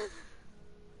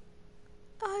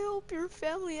hope your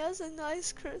family has a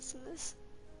nice Christmas.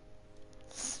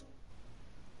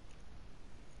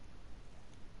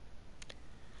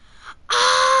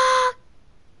 Ah!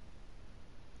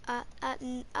 Na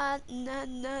na na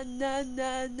na na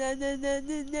na na na na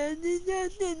na na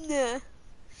na na.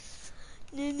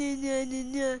 Na na na na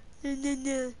na na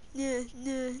na na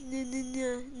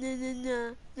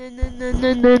na na na na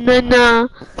na na na.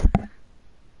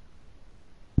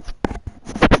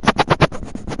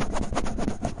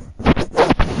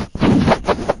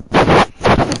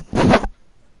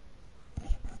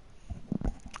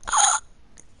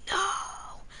 No,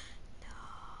 no,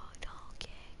 don't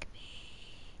kick me.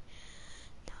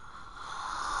 No.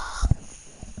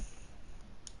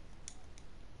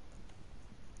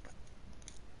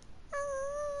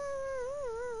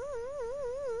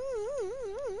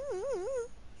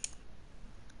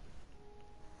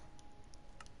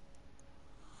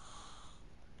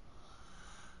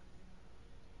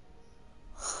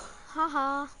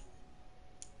 Haha.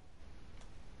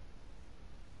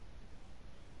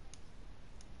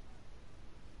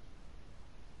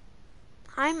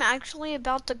 I'm actually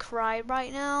about to cry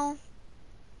right now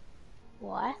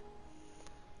What?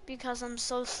 because I'm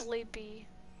so sleepy.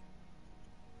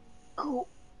 Oh.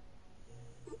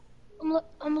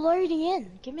 I'm loading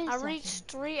in. Give me a I second. reached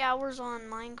 3 hours on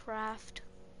Minecraft.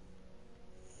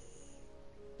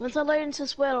 Once I load into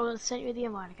this world, I'll send you the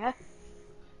invite, okay?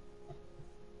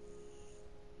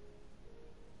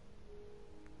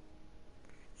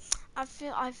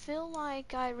 I feel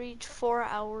like I reached 4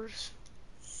 hours.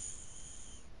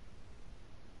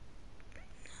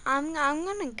 I'm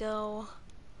gonna go.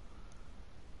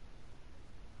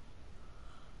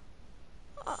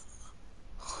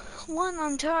 One,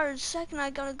 I'm tired. Second,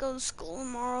 I gotta go to school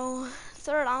tomorrow.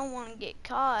 Third, I don't want to get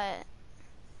caught.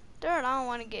 Third, I don't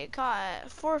want to get caught.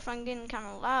 Fourth, I'm getting kind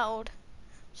of loud.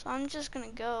 So I'm just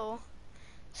gonna go.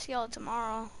 See y'all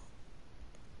tomorrow.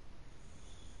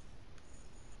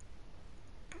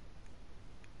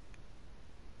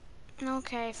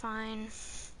 Okay, fine.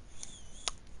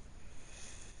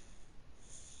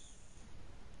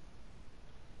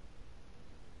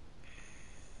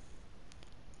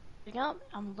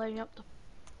 I'm loading up the...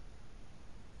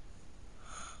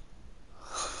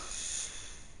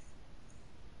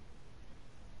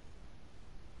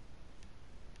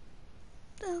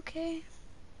 Okay.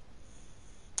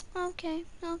 Okay,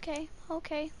 okay,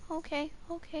 okay, okay,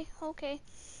 okay, okay,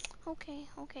 okay,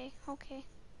 okay, okay.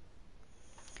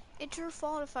 It's your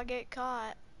fault if I get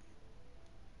caught.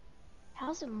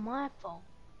 How's it my fault?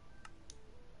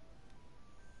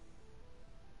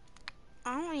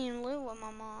 I don't even live with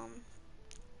my mom.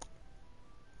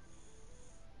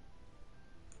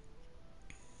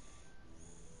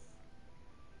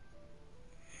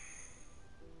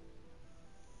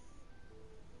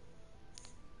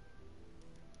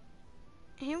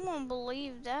 He won't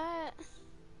believe that.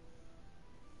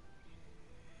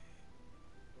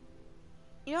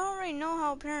 You already know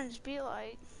how parents be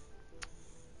like.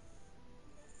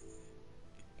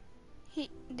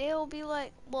 They'll be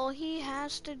like, well, he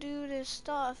has to do this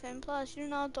stuff, and plus, you're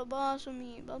not the boss of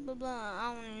me, blah, blah, blah.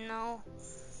 I don't know.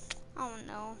 I don't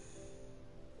know.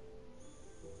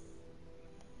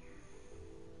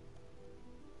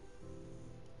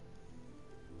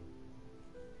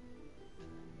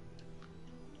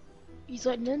 He's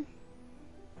loading in?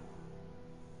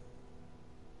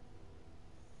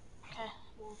 Okay,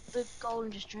 well, the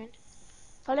golden just joined.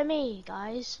 Follow me,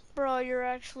 guys. Bro, you're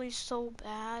actually so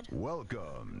bad.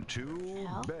 Welcome to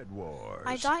Hell. Bed Wars.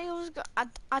 I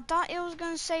thought it was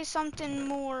gonna say something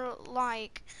more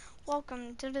like,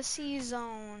 "Welcome to the C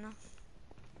zone."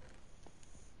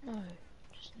 No,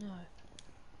 just no.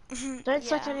 Don't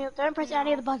select Yeah. any. Don't press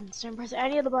any of the buttons. Don't press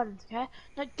any of the buttons. Okay?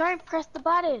 No, don't press the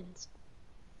buttons.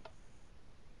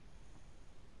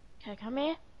 Okay, come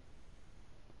here.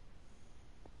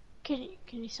 Can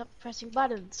you stop pressing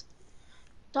buttons?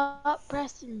 Stop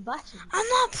pressing buttons. I'm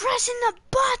not pressing the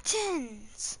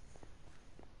buttons.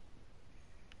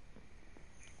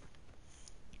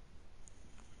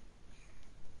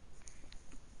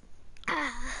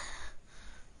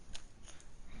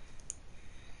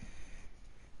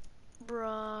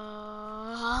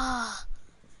 Bruh.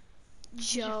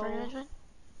 Who's your friend, Joe. Edwin?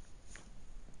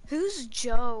 Who's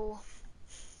Joe?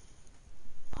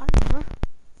 I don't know.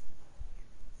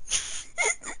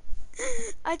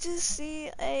 I just see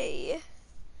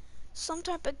some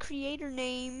type of creator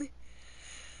name.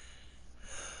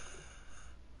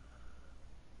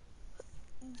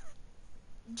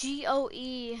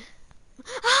 GOE.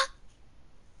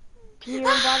 Can you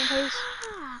invite him, please?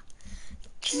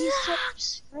 Can you stop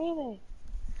screaming?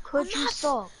 Could you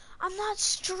stop? I'm not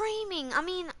streaming. I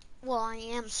mean, well, I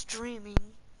am streaming.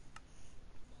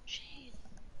 Jeez.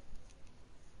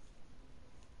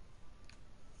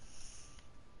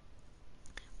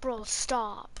 Bro,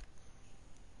 stop.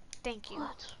 Thank you.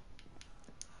 What?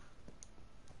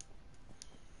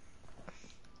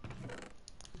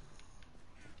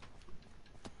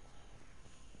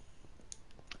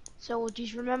 So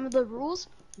just remember the rules.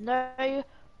 No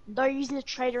using the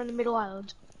trader in the middle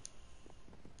island.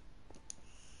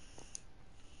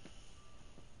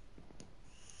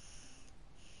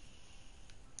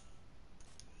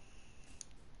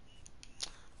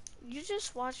 You're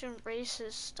just watching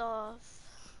racist stuff.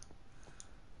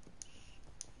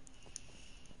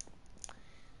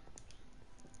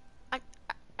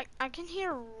 I can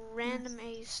hear random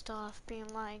A stuff being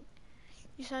like,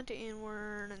 you said the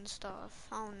N-word and stuff.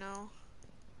 I don't know.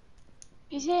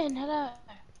 He's in. Hello.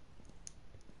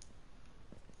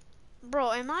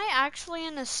 Bro, am I actually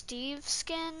in a Steve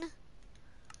skin?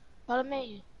 Follow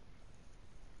me.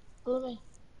 Follow me.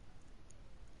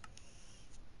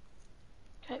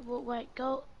 Okay, well, wait.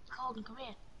 Golden, come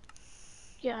here.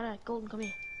 Yeah, I know. Golden, come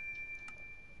here.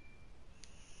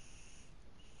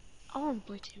 I want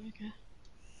blue team. Okay.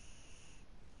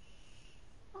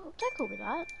 Oh, don't call me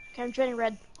that. Okay, I'm joining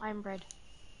red. I'm red.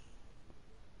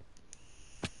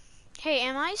 Hey,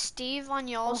 am I Steve on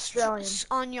y'all's screen?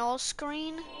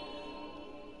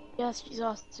 Yes, she's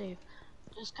awesome, Steve.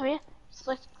 Just come here.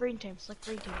 Select green team. Select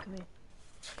green team. Come here.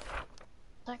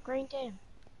 Select green team.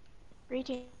 Green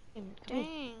team. Come here.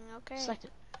 Dang, okay. Select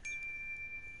it.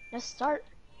 Let's start.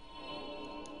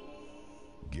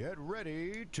 Get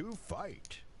ready to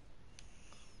fight.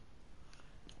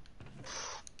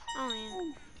 I don't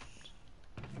even...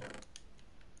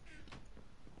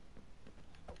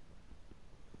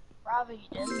 Rather you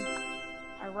didn't.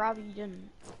 I'd rather you didn't.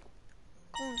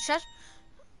 Shut.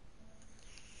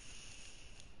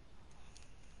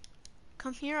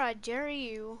 Come here, I dare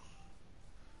you.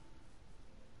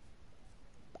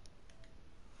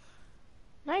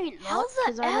 No, you're not. How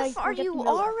the F are you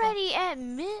already at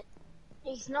mid?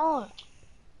 He's not.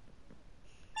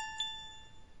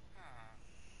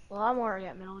 Well, I'm already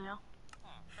at middle now.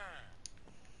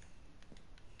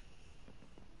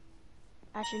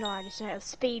 Actually, no, I just have a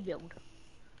speed build.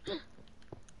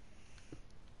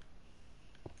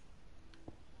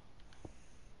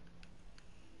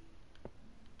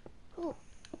 Ooh.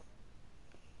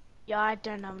 Yeah, I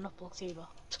don't have enough blocks either.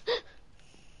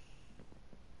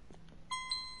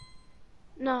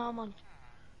 No, I'm on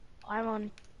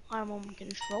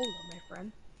controller, my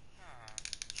friend.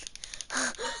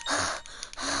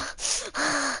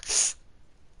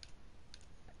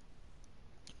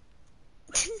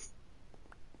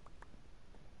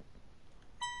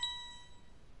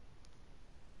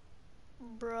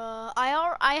 Bruh,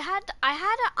 I had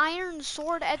an iron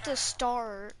sword at the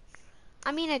start.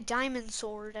 I mean a diamond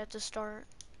sword at the start.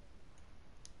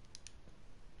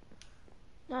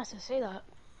 Nice to see that.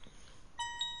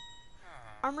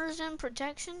 Armor's in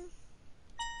protection?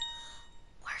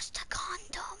 Where's the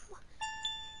condom?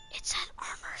 It said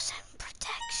armor's in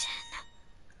protection.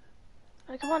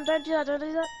 Hey, come on, don't do that, don't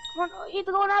do that. Come on, eat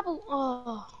the golden apple.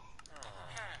 Oh.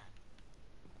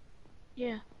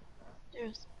 Yeah,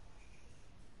 there's.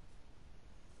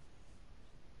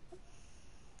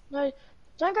 No,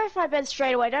 don't go for my bed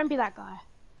straight away. Don't be that guy.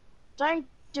 Don't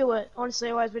do it, honestly,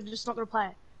 otherwise we're just not gonna play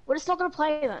it. We're just not gonna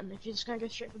play then, if you're just gonna go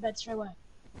straight for bed straight away.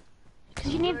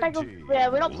 Because you need bigger. Red Yeah,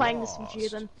 we're team not playing this with you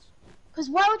lost. then. Because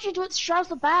why would you do it straight off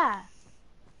the bat?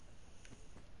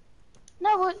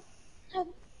 No, what? No.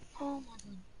 Oh my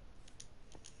god.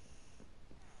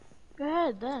 Go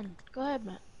ahead then. Go ahead,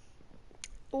 Matt.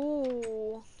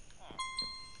 Ooh.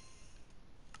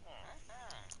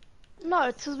 No,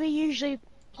 it's because we usually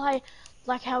play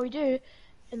like how we do,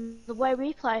 and the way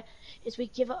we play is we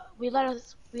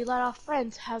let our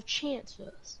friends have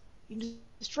chances. You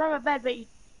just throw a bad, but you.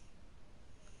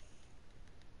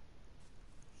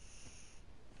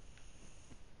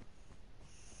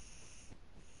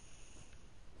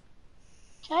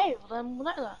 Okay, well then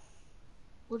we'll do that.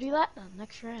 We'll do that then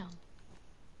next round.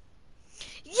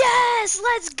 Yes,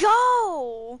 let's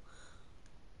go.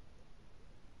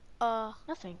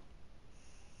 Nothing.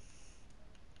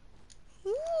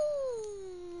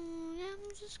 Ooh, yeah,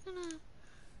 I'm just gonna.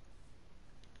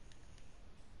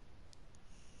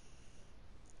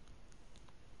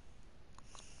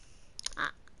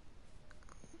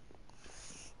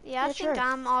 Yeah, I Yeah, think sure.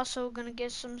 I'm also gonna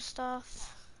get some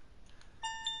stuff.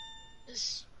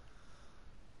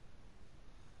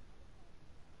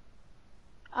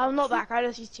 I'm not back. I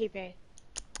just use TP.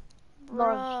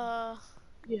 Bruh.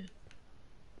 Yeah.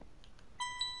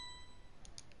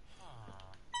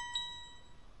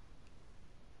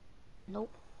 Nope,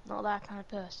 not that kind of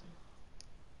person.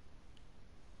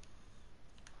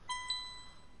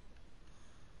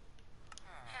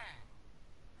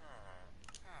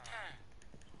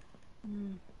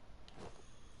 Hmm.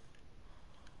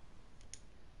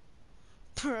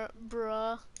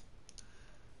 Bruh.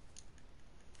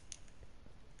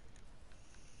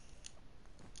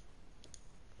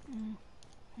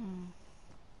 Hmm.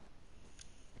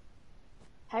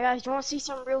 Hey guys, do you want to see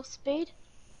some real speed?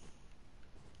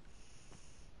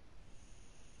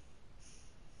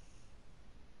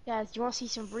 Guys, do you want to see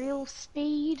some real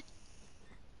speed?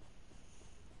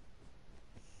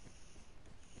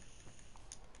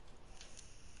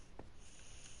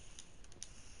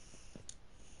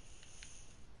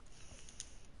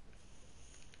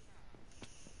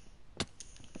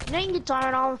 You know you can get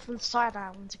diamond armor from the side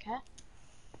islands, okay?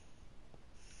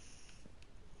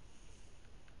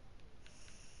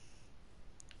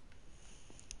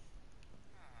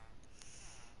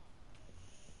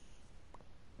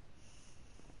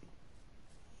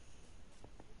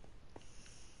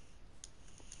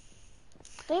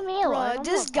 Leave me alone. Bruh, I'm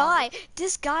not part of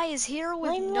this guy is here it.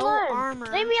 with Leave me no alone. armor.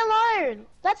 Leave me alone.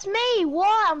 That's me.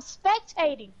 Why? I'm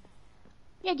spectating.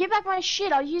 Yeah, give back my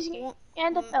shit. I was using Well,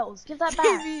 ender pearls. Give that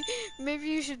back. maybe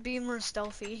you should be more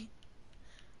stealthy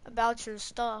about your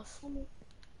stuff.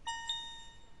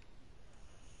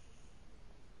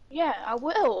 Yeah, I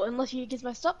will, unless you give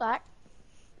my stuff back.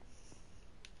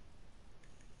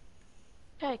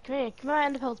 Okay, come here. Give my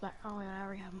ender pearls back. Oh yeah, I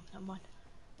already have them. Never mind.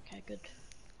 Okay, good.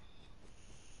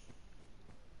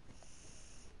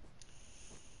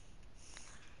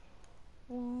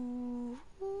 Ooh.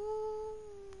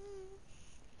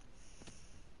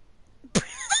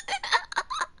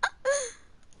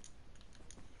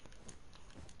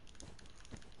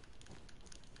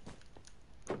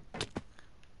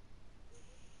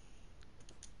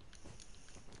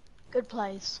 Good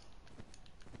plays.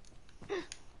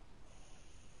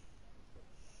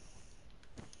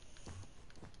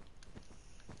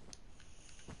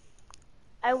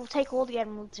 I will take all the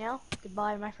emeralds now.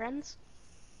 Goodbye, my friends.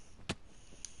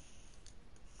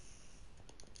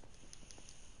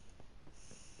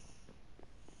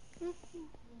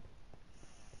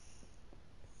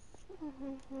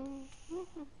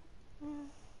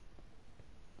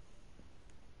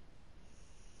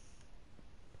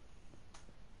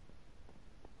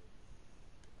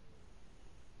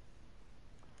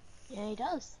 Yeah, he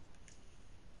does.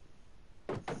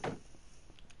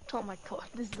 Oh my god,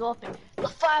 this is epic. The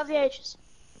fight of the ages.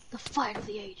 The fight of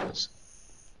the ages.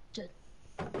 Dun,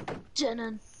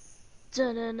 dun,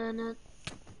 dun, dun, dun, dun.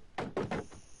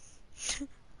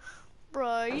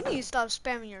 Bruh, you need to stop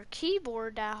spamming your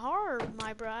keyboard that hard,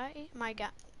 my guy.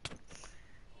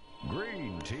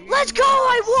 Green team. Let's go!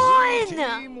 I Blue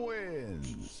won! team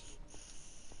wins.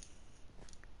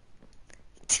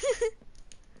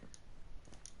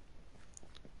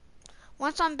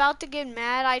 Once I'm about to get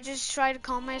mad, I just try to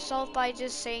calm myself by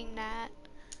just saying that.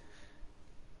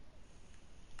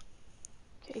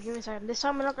 Okay, give me a second. This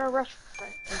time we're not gonna rush for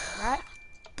it, right?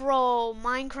 Bro,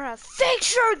 Minecraft,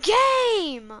 fix your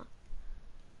game!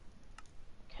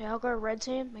 Okay, I'll go red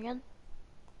team again.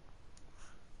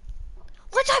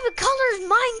 What type of color is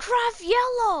Minecraft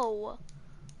yellow?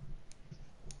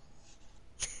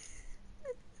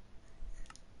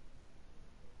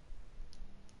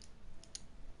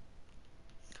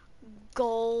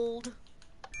 Gold.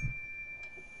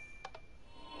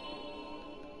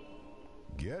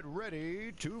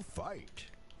 ready to fight.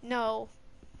 No.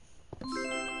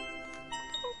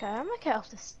 Okay, I'm okay with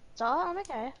this start. I'm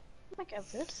okay. I'm okay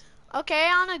with this. Okay,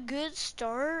 on a good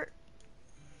start.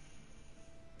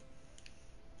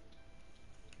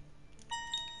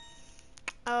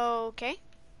 Okay.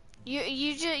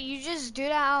 You just do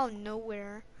that out of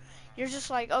nowhere. You're just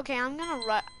like, okay, I'm gonna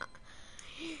run.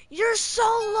 You're so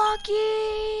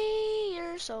lucky.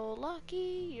 You're so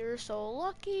lucky. You're so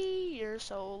lucky. You're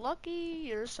so lucky.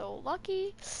 You're so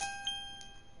lucky.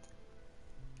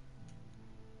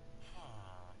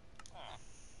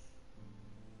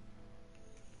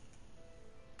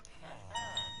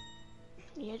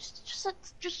 Yeah, just a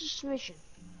smidgen.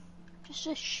 Just a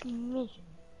smidgen.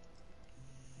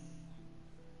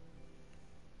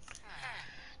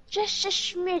 Just a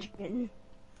smidgen.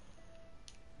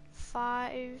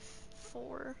 5,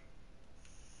 4.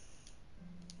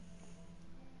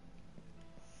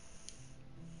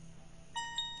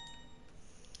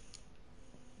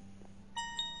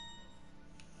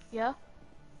 Yeah.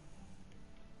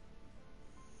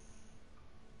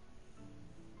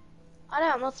 I know,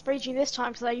 I'm not spraying this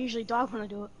time because I usually die when I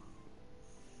do it.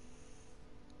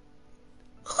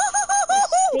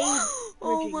 Speed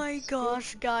Oh bridging. my Speed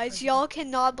gosh, guys, bridging. y'all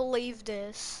cannot believe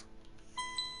this.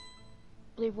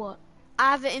 Believe what?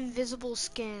 I have an invisible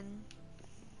skin.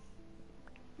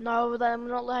 No, then I'm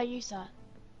not allowed to use that.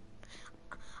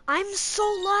 I'm so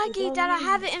You laggy don't that I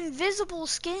have use an invisible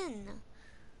skin.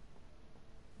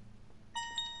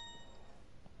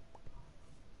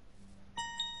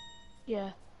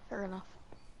 Yeah, fair enough.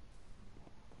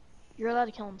 You're allowed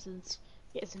to kill him since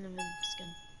it's an invisible skin.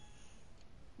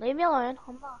 Leave me alone.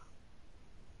 I'm not.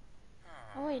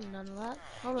 I'm waiting none of that.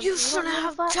 You shouldn't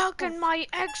have taken my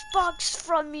Xbox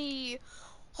from me.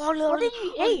 What did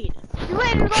you eat? You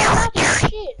ate it all back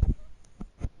and shit.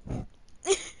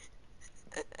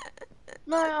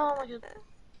 No, oh my god.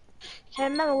 Okay,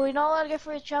 remember, we're not allowed to go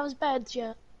for each other's beds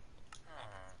yet.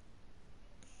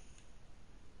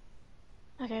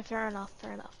 Okay, fair enough,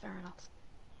 fair enough, fair enough.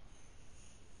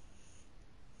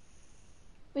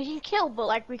 We can kill, but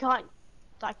like, we can't,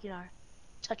 like, you know,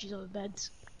 touch each other's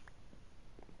beds.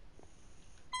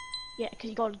 Yeah, because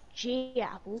you got a G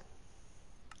apple.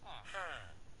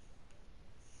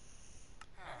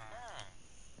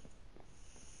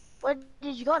 Where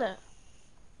did you got it?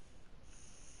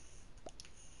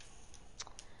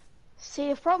 See,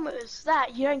 the problem is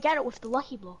that you don't get it with the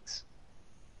lucky blocks.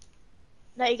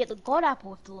 No, you get the god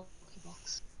apple with the lucky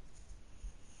blocks.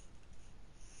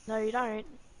 No, you don't.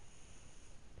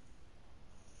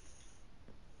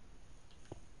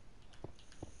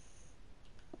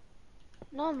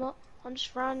 No, I'm not. I'm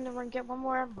just running over and get one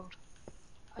more emerald.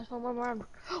 I just want one more emerald.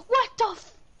 What the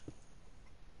f-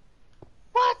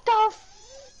 What the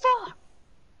fuck?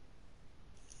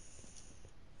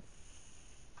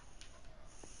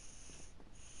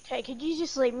 Okay, could you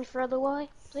just leave me for the way?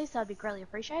 Please, that'd be greatly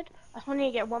appreciated. I just want you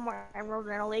to get one more emerald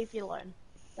and I'll leave you alone.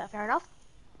 Is that fair enough?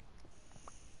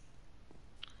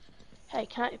 Hey,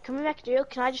 can we make a deal?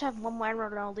 Can I just have one more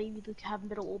emerald and I'll leave you to have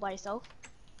middle all by yourself?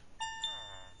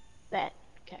 Bet.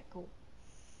 Okay, cool.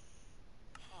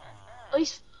 At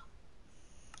least.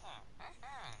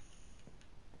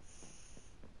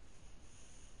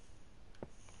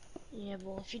 Yeah,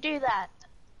 well, if you do that.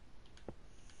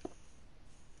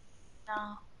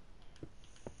 No.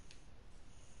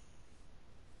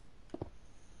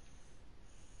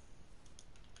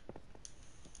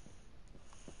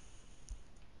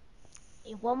 I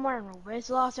need one more emerald. Where's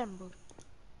the last emerald?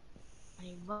 I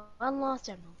need one last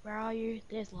emerald. Where are you?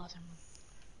 There's the last emerald.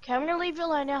 Okay, I'm gonna leave you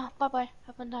alone now. Bye bye.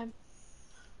 Have a fun time.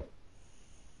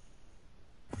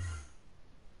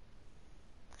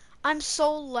 I'm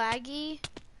so laggy.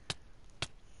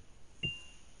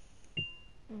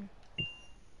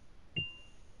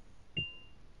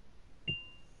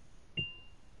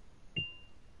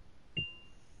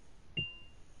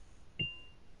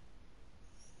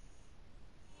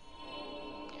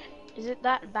 Is it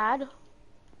that bad?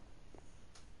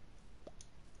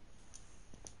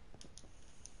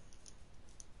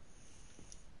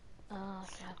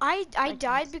 Okay. I Makes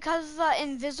died sense. because of the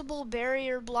invisible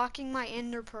barrier blocking my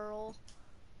ender pearl.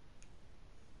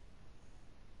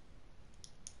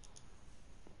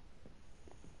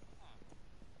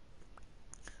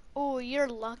 Oh, you're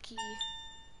lucky.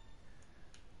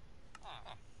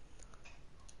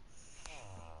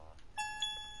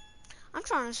 I'm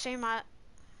trying to say my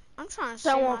I'm trying to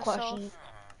So say one myself. question.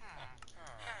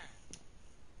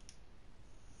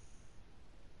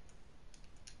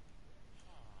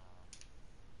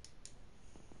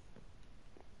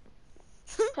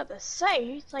 Put the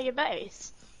safe to your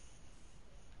base.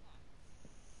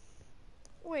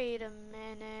 Wait a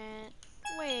minute.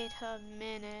 Wait a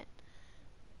minute.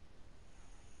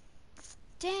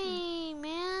 Dang,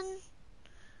 man.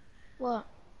 What?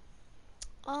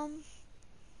 Um,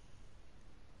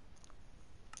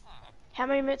 How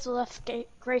many minutes are left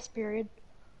grace period?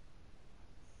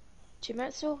 2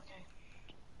 minutes still? Okay.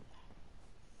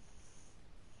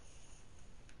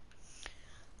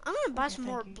 I'm gonna buy Okay, some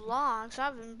thank more you. blocks. I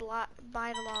haven't bought a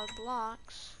lot of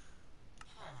blocks.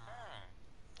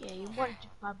 Yeah, you wanted to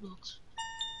buy blocks.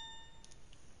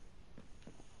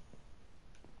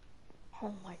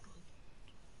 Oh my god.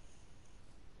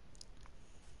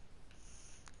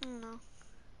 I don't know.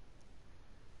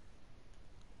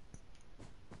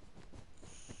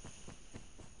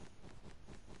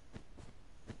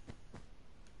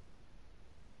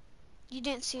 You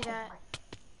didn't see that.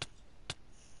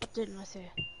 What didn't I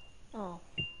say? Oh.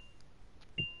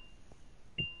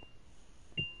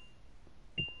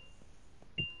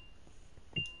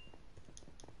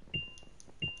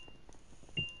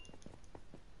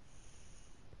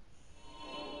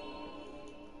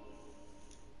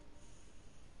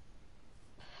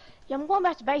 Yeah, I'm going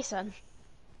back to base then.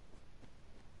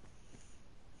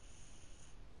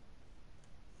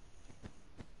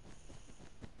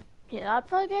 Yeah, that'd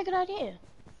probably be a good idea.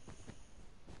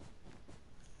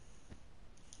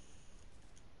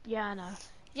 Yeah, I know.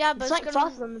 Yeah, but It's it's like gonna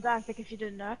faster than the Diamond if you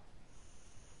didn't know.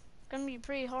 be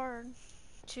pretty hard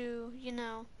to, you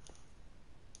know.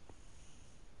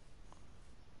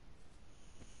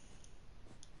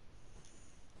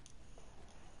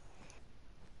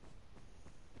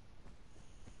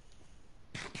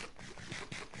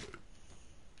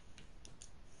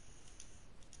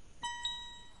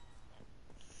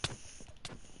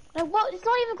 No, what? It's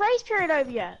not even grace period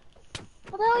over yet.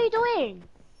 What the hell are you doing?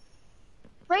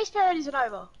 Grace period isn't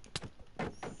over.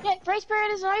 Yeah, grace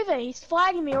period isn't over. He's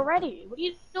flagging me already. What are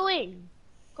you doing?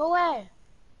 Go away.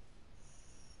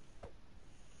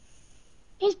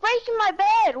 He's breaking my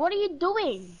bed. What are you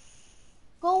doing?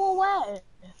 Go away.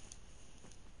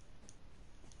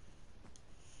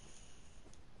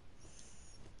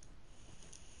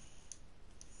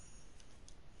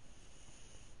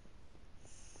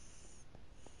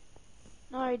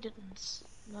 No, he didn't.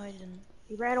 No, he didn't.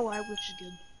 He ran away, which is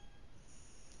good.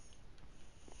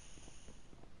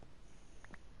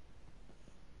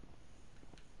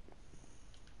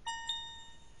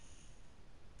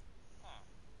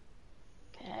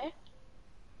 Okay.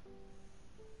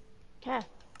 Okay.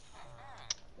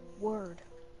 Word.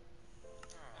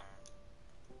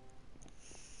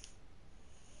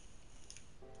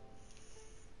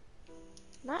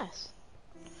 Nice.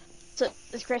 So,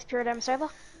 is grace period almost over?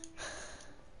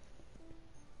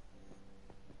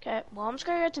 Okay, well, I'm just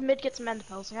gonna go to mid, get some ender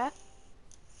pearls, okay?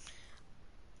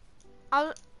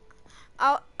 I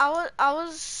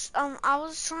was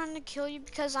trying to kill you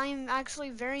because I am actually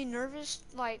very nervous.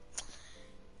 Like,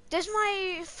 this is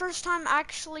my first time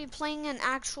actually playing an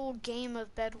actual game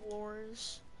of Bed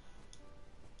Wars.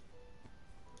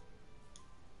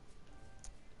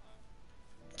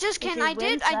 Just If kidding. he I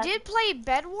wins, did play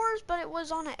Bed Wars, but it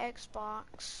was on an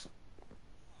Xbox.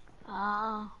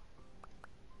 Ah.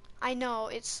 I know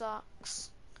it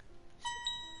sucks.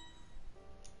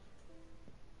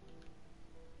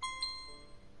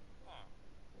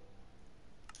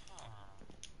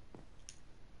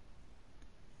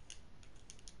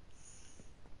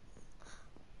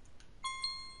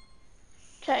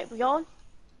 Okay, we on?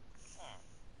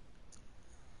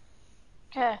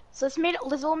 Okay, so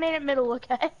let's all meet at middle,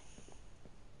 okay?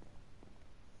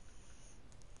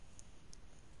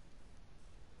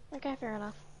 Okay, fair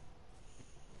enough.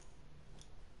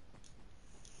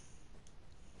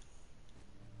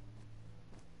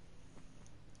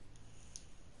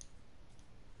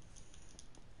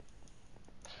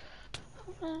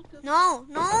 No,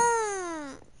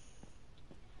 no.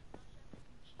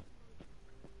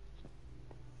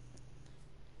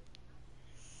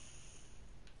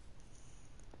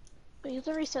 But you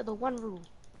literally said the one rule.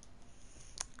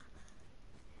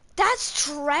 That's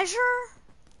treasure?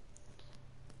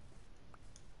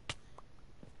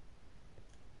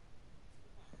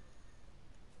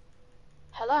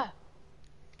 Hello?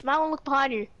 You might want to look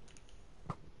behind you.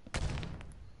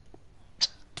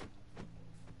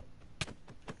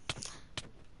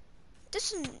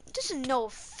 This is no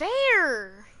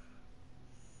fair.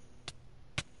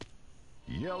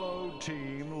 Yellow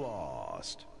team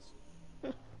lost.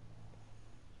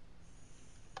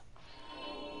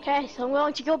 Okay, so I'm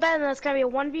going to go bed and it's gonna be a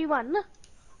 1v1.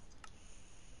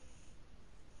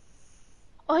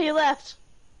 Oh, he left.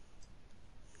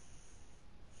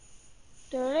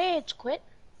 It's quit.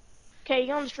 Okay,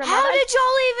 you on the stream, How did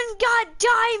y'all even got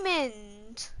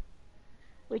diamond?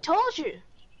 We told you.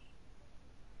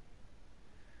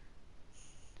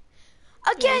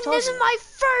 Again, told this you. is my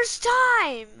first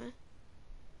time.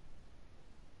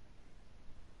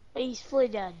 He's fully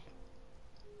dead.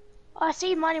 Oh, I see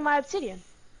you mining my obsidian.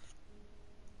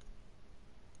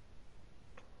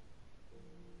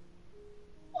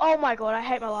 Oh my god, I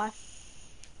hate my life.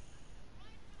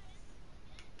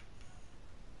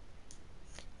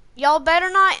 Y'all better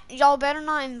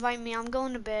not invite me. I'm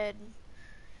going to bed.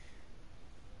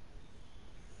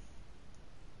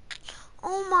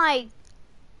 Oh my,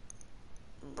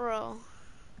 bro.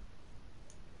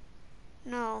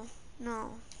 No,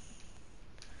 no,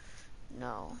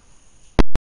 no.